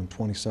ClimaCool in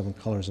 27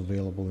 colors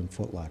available in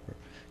Foot Locker."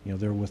 You know,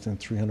 they're within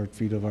 300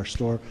 feet of our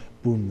store,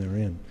 boom, they're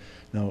in.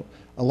 Now,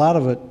 a lot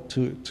of it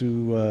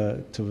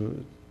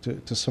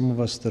to some of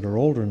us that are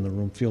older in the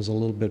room feels a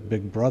little bit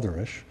big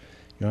brotherish.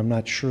 You know, I'm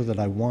not sure that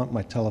I want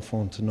my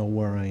telephone to know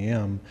where I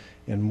am,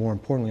 and more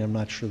importantly, I'm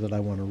not sure that I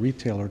want a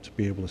retailer to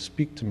be able to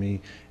speak to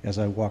me as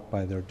I walk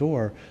by their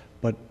door.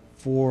 But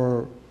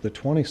for the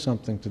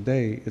 20-something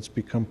today, it's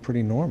become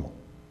pretty normal.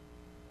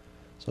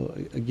 So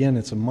again,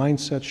 it's a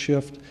mindset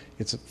shift.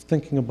 It's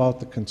thinking about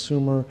the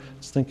consumer.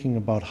 It's thinking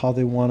about how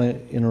they want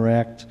to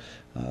interact.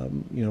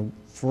 You know,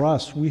 for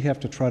us, we have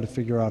to try to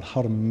figure out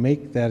how to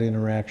make that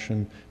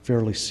interaction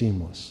fairly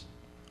seamless.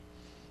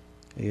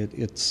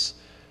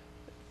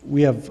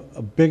 We have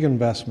a big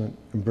investment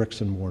in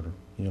bricks and mortar.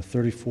 You know,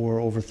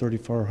 over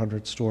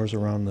 3,400 stores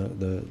around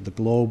the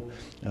globe.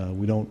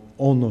 We don't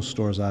own those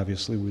stores,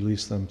 obviously. We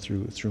lease them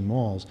through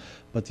malls.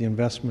 But the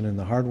investment in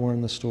the hardware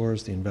in the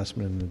stores, the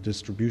investment in the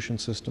distribution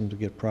system to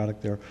get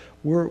product there,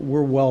 we're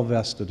well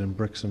vested in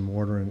bricks and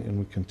mortar, and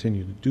we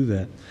continue to do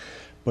that.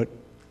 But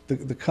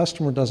the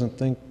customer doesn't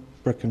think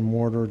brick and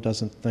mortar,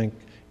 doesn't think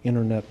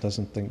internet,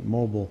 doesn't think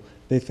mobile.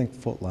 They think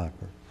Foot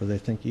Locker, or they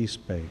think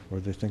East Bay, or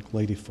they think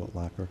Lady Foot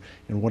Locker.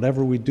 And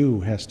whatever we do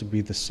has to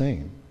be the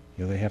same.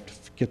 You know, they have to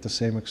get the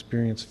same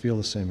experience, feel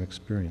the same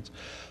experience.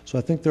 So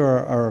I think there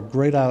are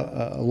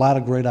a lot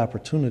of great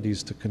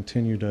opportunities to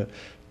continue to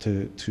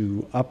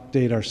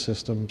update our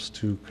systems,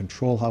 to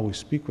control how we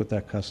speak with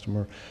that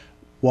customer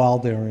while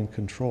they're in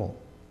control.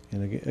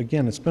 And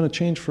again, it's been a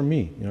change for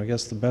me. You know, I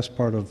guess the best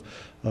part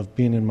of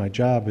being in my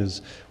job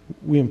is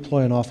we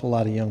employ an awful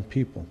lot of young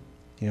people.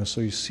 You know,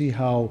 so you see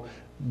how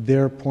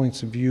their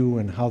points of view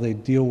and how they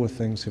deal with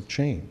things have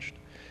changed.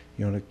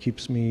 You know, and it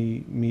keeps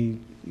me,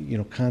 you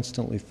know,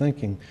 constantly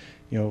thinking.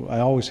 You know, I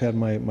always had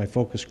my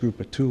focus group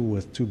of two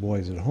with two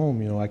boys at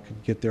home. You know, I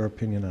could get their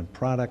opinion on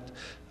product.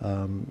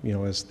 You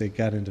know, as they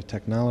got into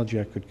technology,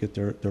 I could get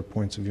their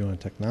points of view on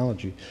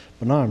technology.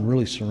 But now I'm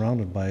really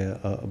surrounded by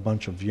a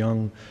bunch of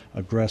young,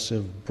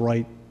 aggressive,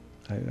 bright,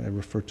 I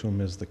refer to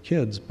them as the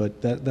kids,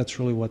 but that's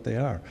really what they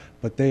are.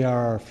 But they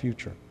are our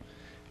future.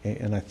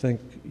 And I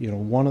think, you know,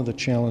 one of the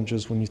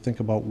challenges when you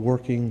think about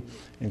working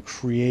and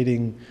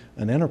creating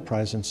an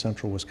enterprise in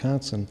central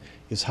Wisconsin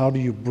is how do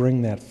you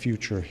bring that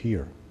future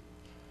here?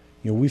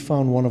 You know, we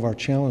found one of our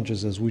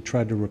challenges as we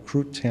tried to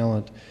recruit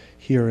talent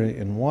here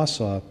in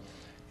Wausau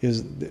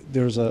is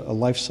there's a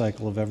life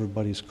cycle of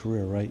everybody's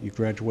career, right? You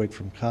graduate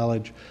from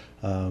college,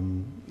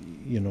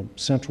 you know,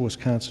 central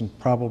Wisconsin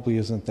probably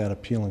isn't that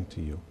appealing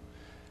to you.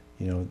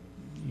 You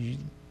know,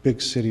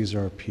 big cities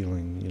are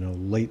appealing, you know,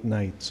 late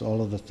nights,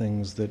 all of the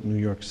things that New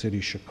York City,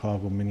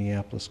 Chicago,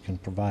 Minneapolis can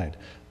provide.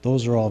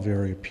 Those are all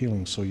very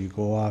appealing. So you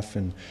go off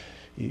and,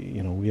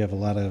 you know, we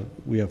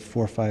have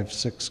 4, 5,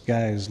 6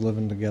 guys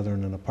living together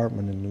in an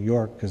apartment in New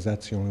York because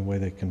that's the only way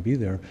they can be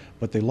there,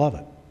 but they love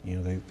it. You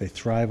know, they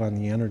thrive on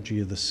the energy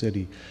of the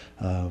city.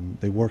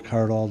 They work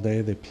hard all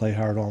day, they play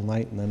hard all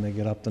night, and then they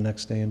get up the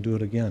next day and do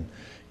it again.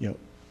 You know,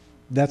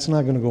 that's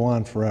not going to go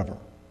on forever.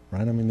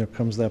 Right? I mean, there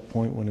comes that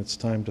point when it's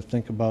time to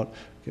think about,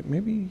 okay,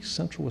 maybe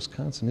central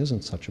Wisconsin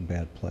isn't such a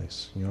bad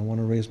place. You know, I want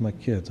to raise my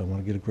kids. I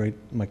want to get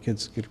my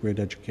kids get a great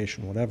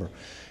education, whatever.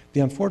 The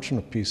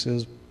unfortunate piece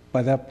is,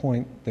 by that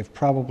point, they've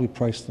probably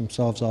priced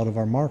themselves out of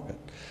our market.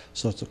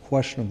 So it's a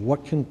question of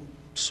what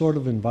sort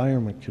of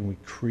environment can we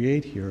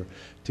create here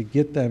to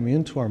get them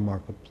into our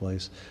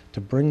marketplace,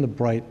 to bring the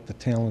bright, the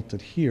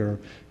talented here,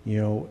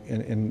 you know,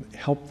 and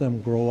help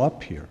them grow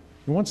up here.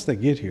 And once they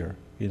get here,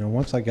 you know,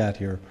 once I got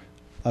here,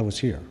 I was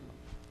here,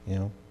 you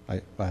know.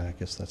 I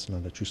guess that's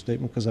not a true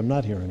statement because I'm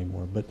not here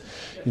anymore. But,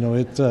 you know,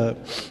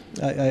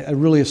 I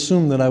really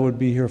assumed that I would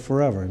be here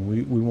forever, and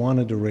we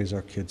wanted to raise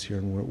our kids here,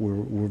 and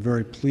we're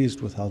very pleased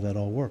with how that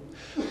all worked.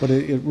 But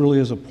it really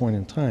is a point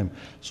in time.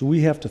 So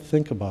we have to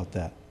think about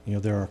that. You know,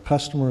 there are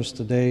customers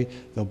today,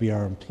 there'll be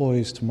our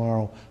employees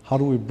tomorrow. How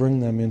do we bring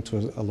them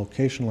into a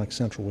location like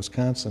central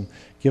Wisconsin,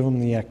 give them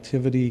the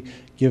activity,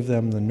 give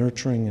them the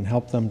nurturing, and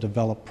help them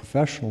develop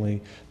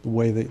professionally the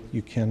way that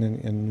you can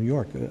in New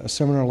York? A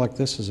seminar like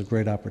this is a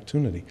great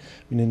opportunity.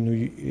 I mean,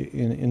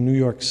 in New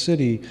York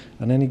City,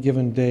 on any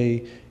given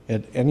day,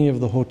 at any of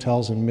the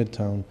hotels in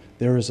Midtown,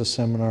 there is a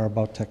seminar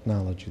about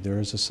technology. There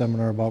is a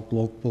seminar about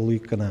global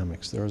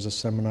economics. There is a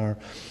seminar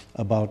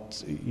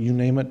about, you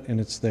name it, and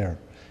it's there.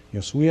 You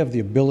know, so we have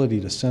the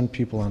ability to send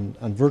people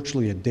on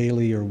virtually a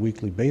daily or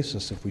weekly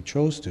basis if we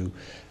chose to.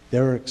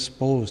 They're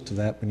exposed to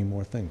that many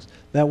more things.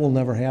 That will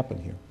never happen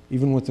here.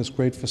 Even with this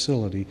great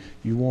facility,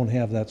 you won't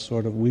have that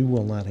sort of, we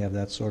will not have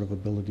that sort of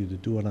ability to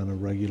do it on a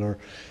regular,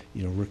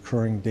 you know,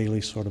 recurring daily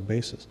sort of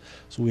basis.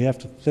 So we have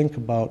to think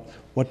about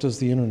what does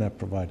the internet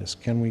provide us?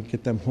 Can we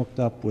get them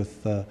hooked up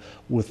with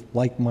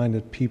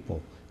like-minded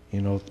people,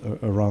 you know,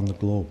 around the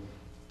globe?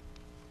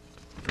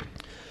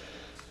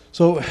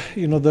 So,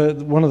 you know,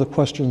 one of the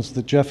questions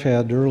that Jeff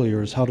had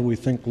earlier is how do we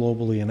think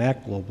globally and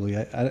act globally?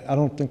 I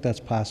don't think that's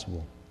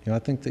possible. You know, I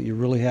think that you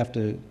really have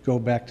to go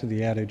back to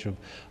the adage of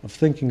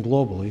thinking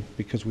globally,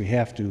 because we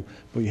have to,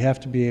 but you have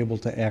to be able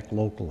to act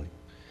locally.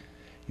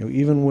 You know,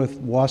 even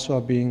with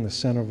Wausau being the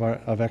center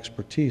of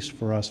expertise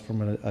for us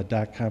from a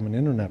 .com and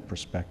internet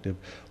perspective,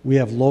 we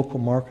have local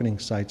marketing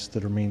sites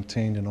that are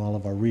maintained in all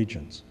of our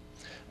regions.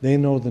 They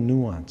know the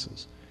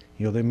nuances.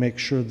 You know, they make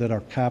sure that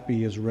our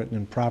copy is written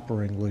in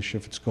proper English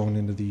if it's going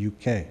into the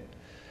UK.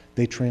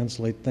 They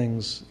translate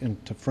things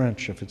into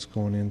French if it's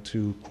going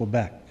into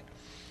Quebec.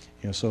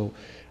 You know, so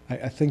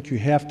I think you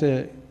have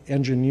to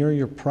engineer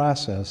your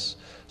process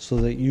so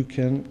that you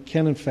can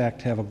in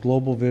fact have a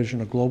global vision,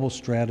 a global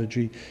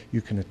strategy.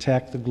 You can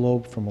attack the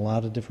globe from a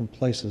lot of different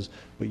places,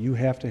 but you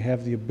have to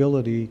have the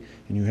ability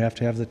and you have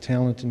to have the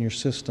talent in your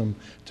system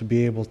to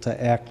be able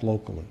to act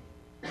locally.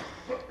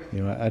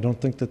 You know, I don't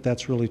think that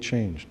that's really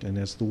changed. And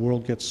as the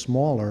world gets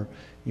smaller,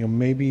 you know,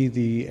 maybe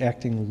the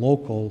acting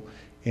local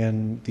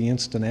and the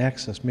instant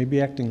access,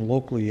 maybe acting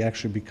locally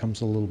actually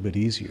becomes a little bit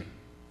easier.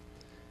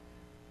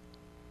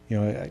 You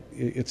know,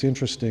 it's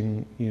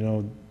interesting, you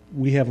know,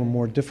 we have a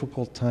more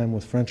difficult time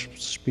with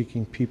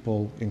French-speaking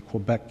people in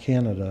Quebec,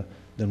 Canada,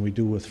 than we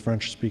do with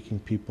French-speaking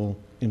people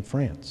in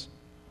France.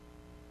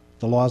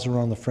 The laws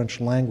around the French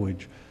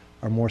language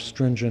are more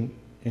stringent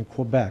in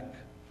Quebec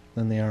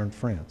than they are in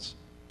France.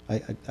 I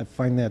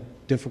find that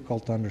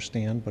difficult to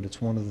understand, but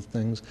it's one of the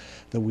things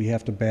that we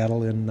have to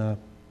battle in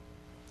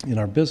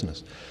our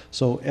business.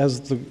 So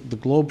as the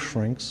globe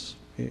shrinks,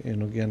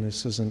 and again,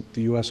 this isn't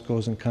the U.S.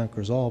 goes and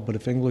conquers all, but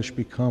if English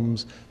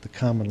becomes the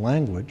common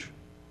language,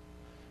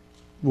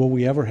 will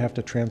we ever have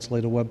to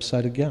translate a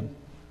website again?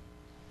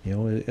 You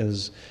know,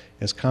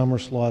 as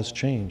commerce laws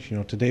change, you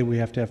know, today we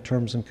have to have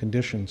terms and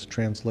conditions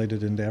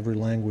translated into every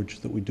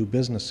language that we do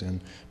business in,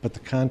 but the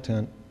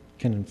content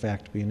can in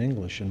fact be in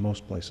English in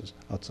most places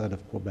outside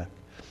of Quebec.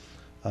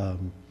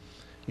 You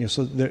know,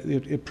 so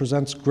it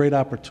presents great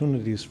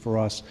opportunities for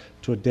us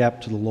to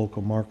adapt to the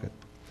local market.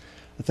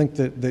 I think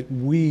that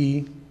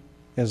we,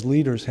 as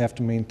leaders, have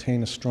to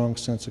maintain a strong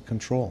sense of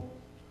control.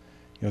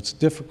 You know, it's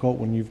difficult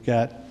when you've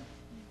got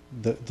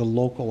the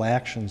local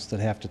actions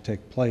that have to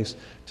take place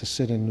to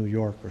sit in New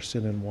York or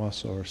sit in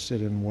Wausau or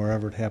sit in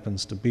wherever it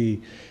happens to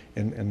be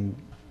and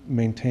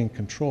maintain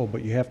control,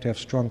 but you have to have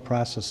strong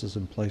processes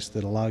in place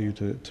that allow you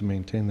to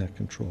maintain that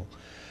control.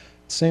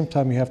 At the same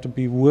time, you have to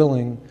be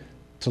willing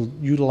to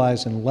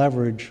utilize and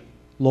leverage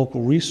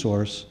local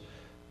resource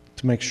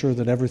to make sure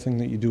that everything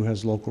that you do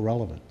has local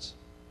relevance.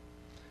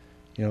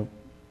 You know,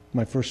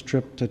 my first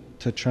trip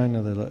to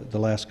China the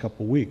last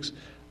couple of weeks,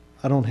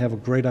 I don't have a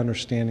great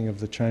understanding of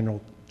the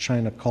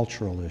China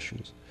cultural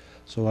issues.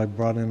 So I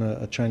brought in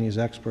a Chinese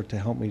expert to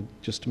help me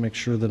just to make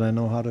sure that I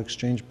know how to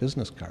exchange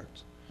business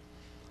cards.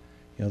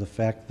 You know, the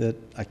fact that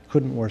I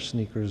couldn't wear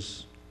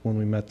sneakers when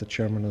we met the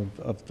chairman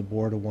of the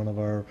board of one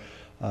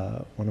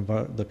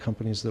of the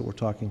companies that we're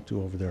talking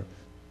to over there.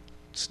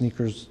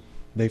 Sneakers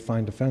they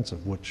find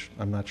offensive, which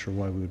I'm not sure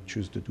why we would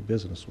choose to do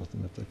business with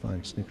them if they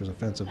find sneakers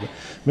offensive. But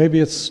maybe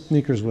it's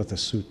sneakers with a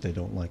suit they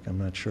don't like, I'm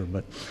not sure.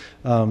 But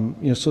you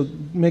know, so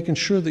making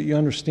sure that you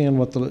understand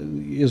what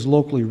is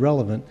locally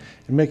relevant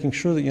and making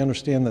sure that you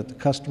understand that the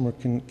customer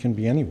can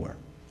be anywhere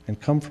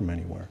and come from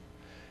anywhere.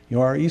 You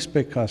know, our East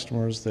Bay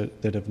customers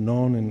that have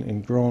known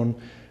and grown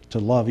to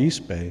love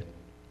East Bay,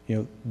 you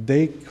know,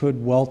 they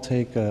could well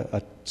take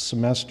a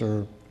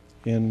semester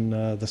in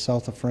the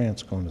south of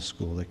France going to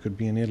school. They could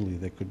be in Italy,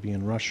 they could be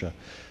in Russia,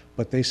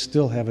 but they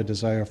still have a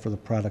desire for the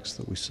products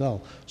that we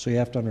sell. So you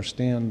have to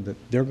understand that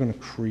they're going to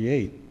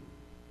create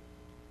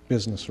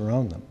business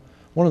around them.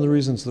 One of the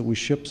reasons that we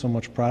ship so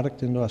much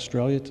product into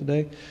Australia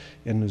today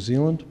and New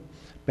Zealand,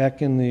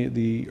 back in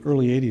the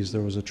early 80s,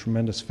 there was a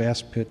tremendous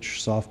fast-pitch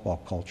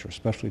softball culture,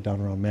 especially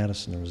down around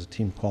Madison. There was a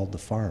team called the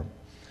Farm.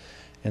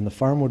 And the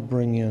Farm would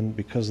bring in,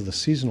 because of the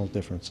seasonal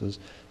differences,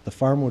 the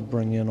Farm would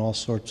bring in all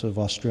sorts of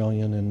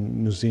Australian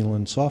and New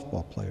Zealand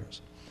softball players.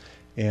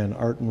 And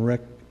Art and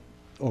Rick,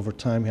 over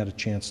time, had a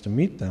chance to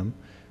meet them,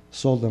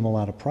 sold them a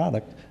lot of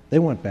product. They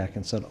went back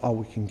and said, oh,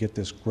 we can get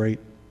this great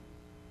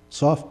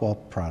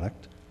softball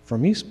product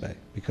from East Bay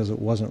because it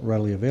wasn't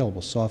readily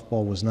available.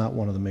 Softball was not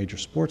one of the major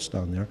sports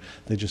down there.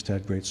 They just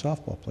had great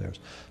softball players.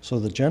 So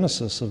the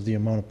genesis of the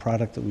amount of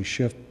product that we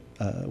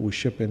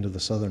ship into the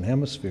Southern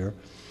Hemisphere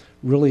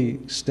really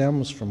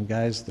stems from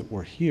guys that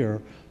were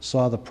here,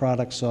 saw the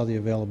product, saw the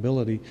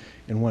availability,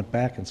 and went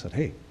back and said,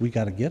 hey, we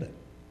got to get it.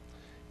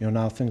 You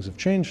know, now things have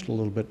changed a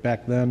little bit.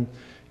 Back then,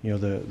 you know,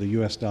 the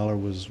US dollar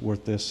was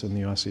worth this and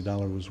the Aussie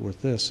dollar was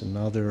worth this, and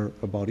now they're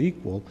about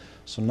equal.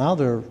 So now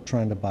they're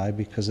trying to buy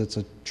because it's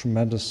a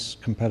tremendous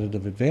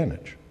competitive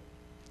advantage,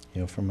 you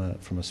know, from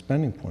a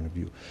spending point of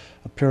view.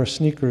 A pair of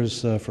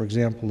sneakers, for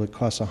example, that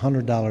costs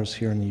 $100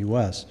 here in the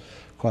US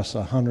costs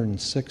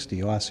 160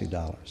 Aussie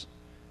dollars.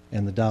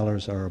 And the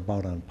dollars are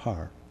about on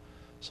par.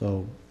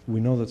 So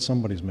we know that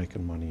somebody's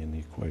making money in the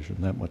equation,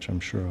 that much I'm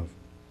sure of.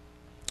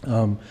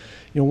 You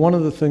know, one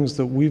of the things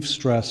that we've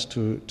stressed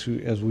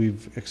as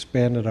we've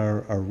expanded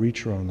our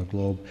reach around the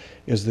globe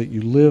is that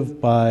you live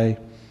by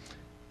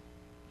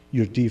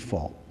your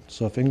default.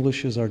 So if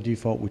English is our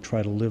default, we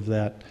try to live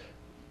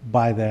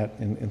by that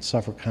and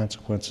suffer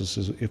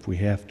consequences if we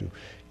have to.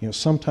 You know,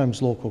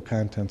 sometimes local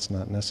content's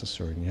not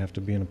necessary, and you have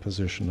to be in a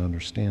position to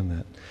understand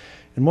that.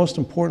 And most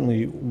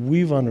importantly,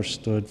 we've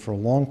understood for a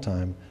long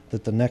time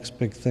that the next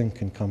big thing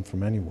can come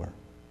from anywhere.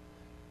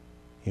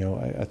 You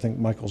know, I think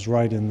Michael's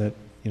right in that,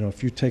 you know,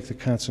 if you take the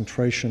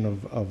concentration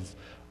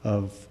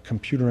of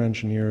computer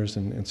engineers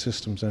and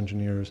systems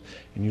engineers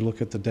and you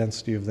look at the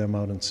density of them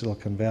out in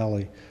Silicon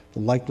Valley, the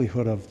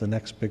likelihood of the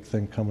next big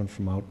thing coming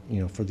from out,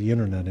 you know, for the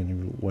internet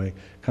anyway,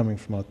 coming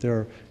from out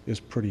there is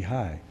pretty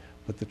high.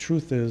 But the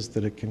truth is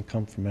that it can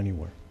come from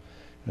anywhere.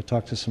 I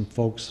talked to some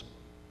folks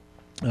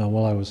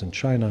while I was in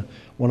China.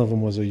 One of them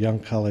was a young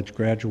college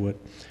graduate.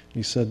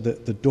 He said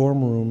that the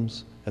dorm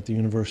rooms at the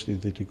university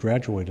that he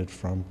graduated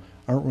from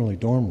aren't really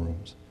dorm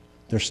rooms.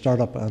 They're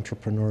startup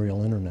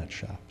entrepreneurial internet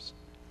shops.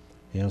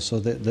 You know, so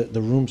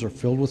the rooms are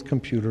filled with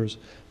computers.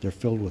 They're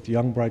filled with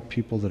young, bright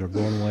people that are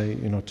going away.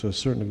 You know, to a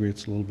certain degree,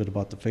 it's a little bit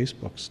about the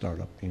Facebook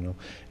startup. You know,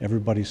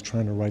 everybody's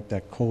trying to write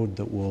that code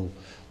that will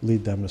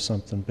lead them to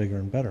something bigger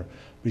and better.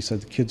 But he said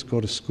the kids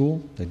go to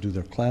school, they do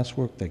their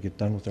classwork, they get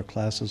done with their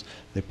classes,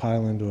 they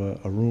pile into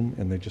a room,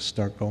 and they just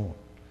start going.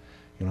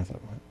 You know, I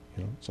thought, well,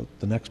 you know, so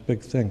the next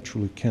big thing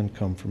truly can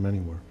come from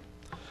anywhere.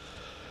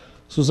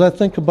 So as I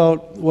think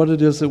about what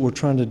it is that we're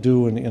trying to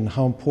do and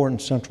how important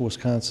Central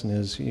Wisconsin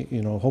is,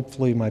 you know,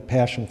 hopefully my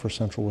passion for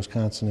Central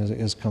Wisconsin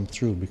has come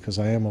through, because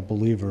I am a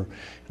believer,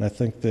 and I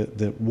think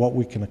that what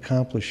we can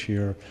accomplish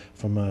here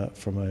from a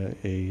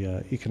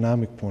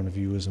economic point of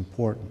view is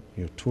important.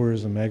 You know,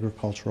 tourism,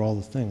 agriculture, all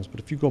the things.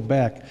 But if you go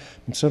back,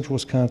 and Central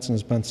Wisconsin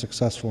has been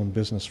successful in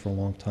business for a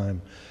long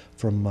time,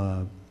 from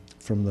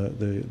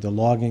the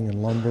logging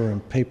and lumber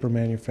and paper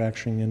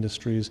manufacturing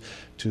industries,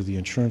 to the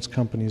insurance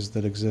companies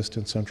that exist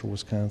in Central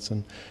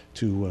Wisconsin,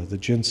 to the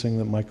ginseng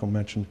that Michael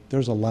mentioned.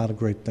 There's a lot of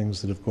great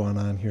things that have gone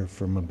on here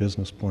from a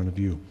business point of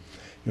view. You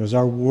know, as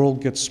our world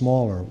gets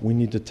smaller, we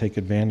need to take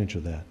advantage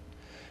of that.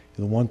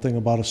 The one thing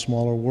about a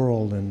smaller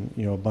world and,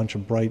 you know, a bunch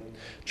of bright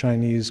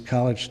Chinese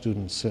college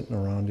students sitting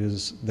around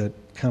is that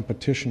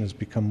competition has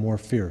become more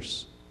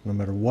fierce. No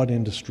matter what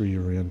industry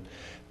you're in,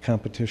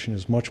 competition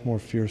is much more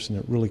fierce, and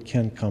it really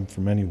can come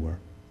from anywhere.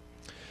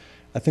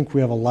 I think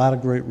we have a lot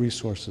of great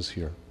resources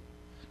here.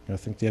 I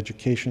think the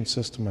education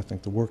system, I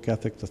think the work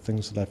ethic, the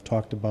things that I've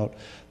talked about,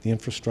 the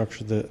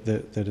infrastructure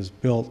that is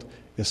built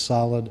is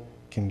solid,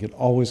 can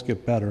always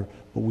get better,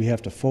 but we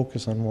have to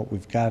focus on what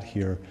we've got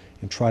here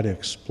and try to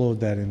explode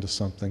that into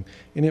something.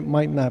 And it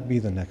might not be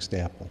the next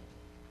Apple.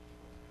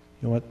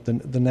 You know what,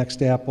 the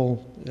next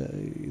Apple,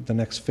 the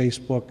next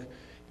Facebook,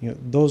 you know,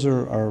 those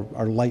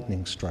are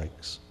lightning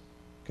strikes.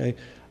 Okay?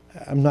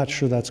 I'm not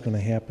sure that's going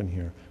to happen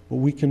here, but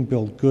we can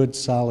build good,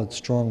 solid,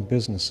 strong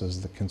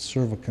businesses that can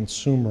serve a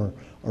consumer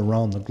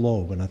around the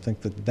globe, and I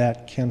think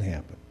that can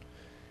happen.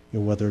 You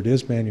know, whether it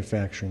is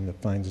manufacturing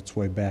that finds its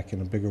way back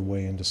in a bigger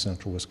way into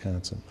Central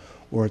Wisconsin,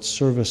 or it's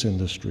service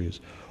industries,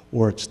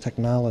 or it's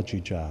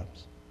technology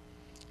jobs.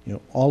 You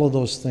know, all of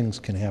those things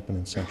can happen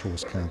in Central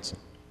Wisconsin.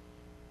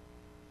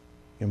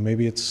 You know,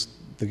 maybe it's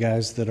the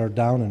guys that are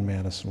down in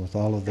Madison with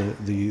all of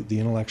the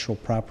intellectual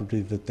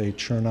property that they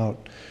churn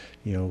out,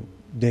 you know,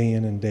 day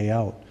in and day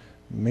out.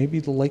 Maybe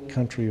the lake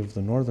country of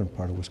the northern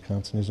part of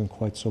Wisconsin isn't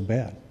quite so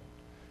bad.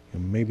 You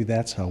know, maybe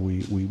that's how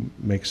we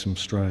make some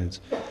strides.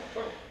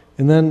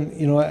 And then,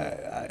 you know,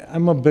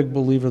 I'm a big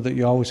believer that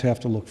you always have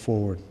to look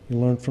forward. You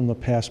learn from the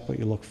past, but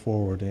you look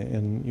forward.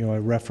 And you know, I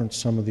referenced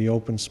some of the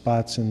open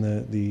spots in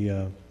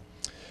the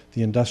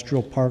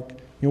industrial park.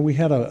 You know, we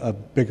had a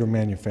bigger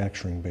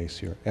manufacturing base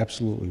here.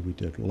 Absolutely we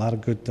did. A lot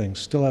of good things.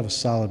 Still have a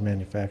solid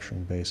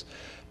manufacturing base.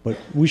 But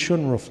we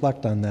shouldn't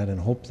reflect on that and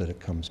hope that it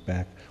comes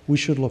back. We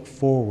should look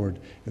forward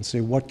and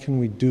say, what can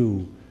we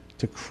do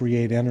to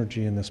create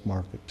energy in this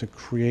market, to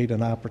create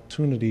an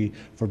opportunity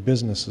for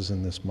businesses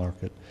in this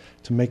market,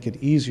 to make it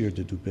easier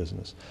to do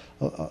business.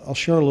 I'll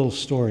share a little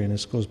story, and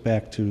this goes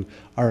back to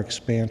our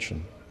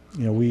expansion.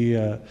 You know,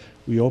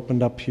 we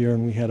opened up here,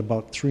 and we had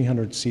about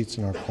 300 seats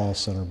in our call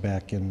center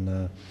back in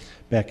the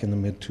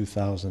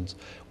mid-2000s.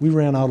 We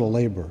ran out of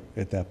labor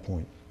at that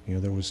point. You know,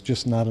 there was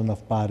just not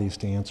enough bodies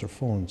to answer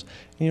phones.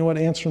 And you know what?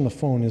 Answering the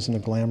phone isn't a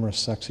glamorous,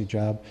 sexy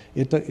job.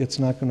 It's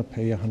not going to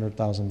pay you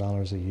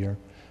 $100,000 a year,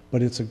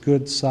 but it's a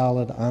good,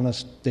 solid,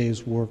 honest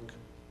day's work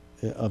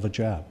of a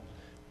job.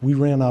 We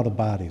ran out of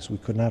bodies. We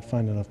could not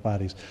find enough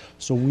bodies.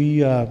 So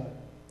we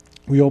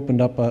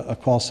opened up a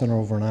call center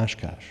over in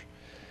Oshkosh.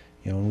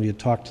 You know, and we had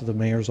talked to the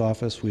mayor's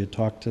office, we had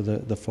talked to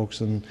the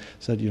folks and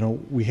said, you know,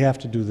 we have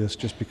to do this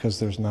just because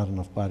there's not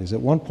enough bodies. At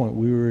one point,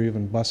 we were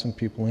even busing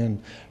people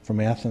in from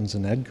Athens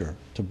and Edgar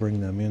to bring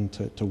them in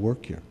to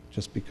work here,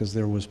 just because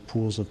there was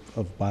pools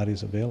of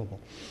bodies available.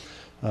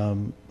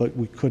 But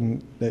we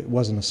couldn't, it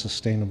wasn't a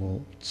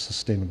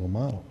sustainable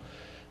model.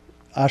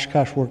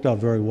 Oshkosh worked out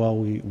very well.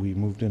 We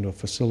moved into a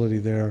facility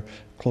there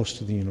close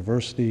to the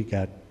university,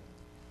 got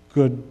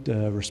good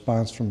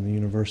response from the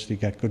university,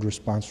 got good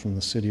response from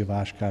the city of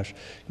Oshkosh.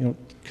 You know,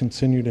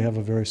 continue to have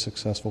a very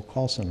successful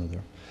call center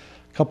there.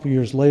 A couple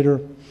years later,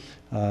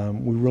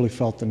 we really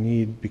felt the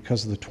need,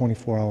 because of the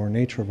 24-hour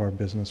nature of our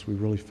business, we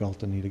really felt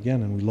the need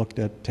again, and we looked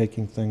at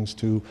taking things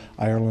to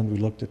Ireland. We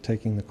looked at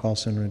taking the call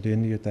center into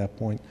India at that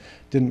point.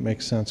 Didn't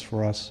make sense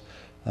for us,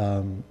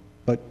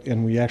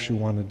 and we actually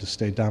wanted to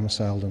stay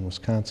domiciled in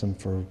Wisconsin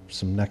for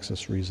some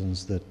nexus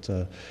reasons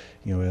that,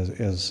 you know,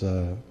 as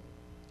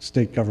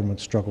state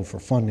governments struggle for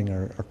funding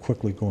are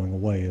quickly going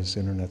away as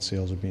internet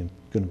sales are going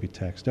to be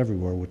taxed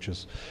everywhere, which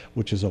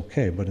is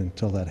okay. But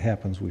until that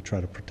happens, we try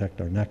to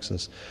protect our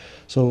nexus.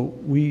 So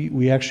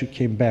we actually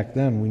came back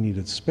then. We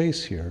needed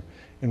space here,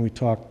 and we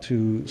talked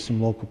to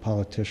some local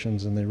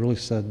politicians, and they really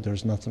said,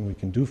 there's nothing we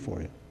can do for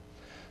you.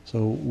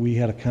 So we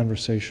had a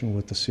conversation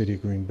with the city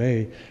of Green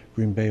Bay.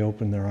 Green Bay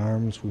opened their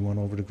arms. We went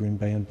over to Green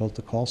Bay and built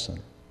the call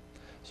center.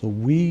 So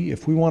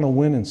if we want to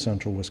win in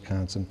Central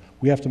Wisconsin,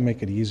 we have to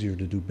make it easier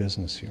to do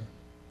business here.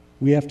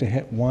 We have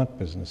to want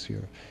business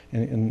here.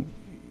 And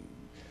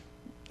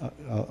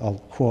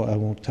I'll quote, I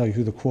won't tell you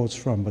who the quote's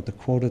from, but the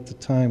quote at the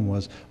time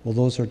was, well,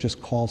 those are just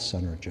call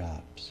center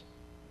jobs.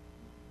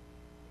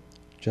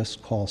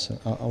 Just call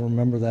center. I'll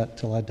remember that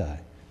till I die.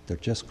 They're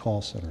just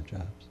call center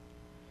jobs.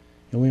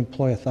 And we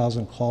employ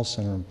 1,000 call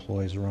center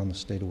employees around the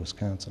state of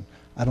Wisconsin.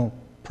 I don't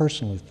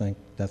personally think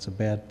that's a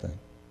bad thing.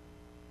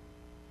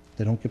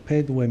 They don't get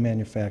paid the way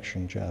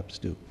manufacturing jobs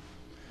do,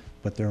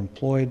 but they're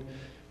employed.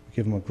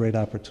 give them a great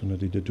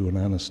opportunity to do an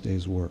honest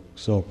day's work.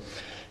 So,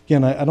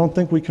 again, I don't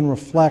think we can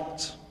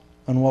reflect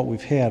on what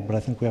we've had, but I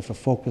think we have to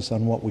focus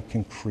on what we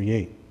can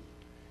create.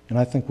 And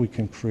I think we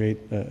can create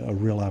a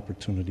real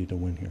opportunity to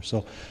win here. So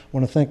I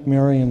want to thank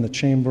Mary and the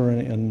Chamber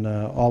and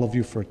all of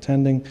you for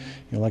attending. You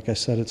know, like I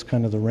said, it's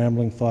kind of the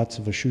rambling thoughts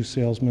of a shoe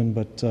salesman,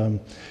 but you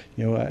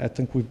know, I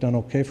think we've done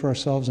okay for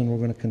ourselves, and we're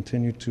going to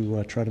continue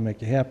to try to make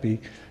you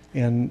happy.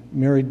 And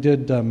Mary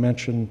did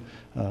mention,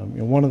 you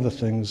know, one of the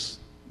things,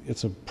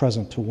 it's a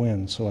present to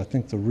win. So I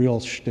think the real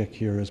shtick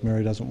here is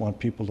Mary doesn't want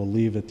people to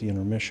leave at the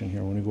intermission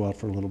here when we go out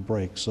for a little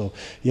break. So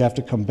you have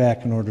to come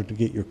back in order to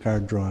get your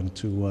card drawn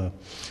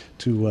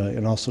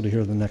and also to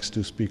hear the next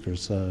two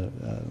speakers.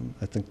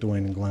 I think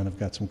Dwayne and Glenn have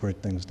got some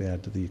great things to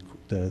add to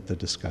the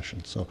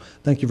discussion. So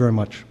thank you very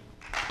much.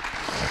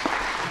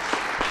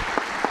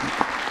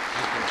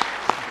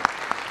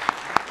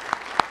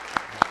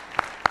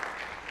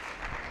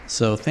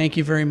 So thank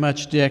you very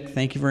much, Dick.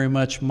 Thank you very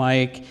much,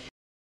 Mike.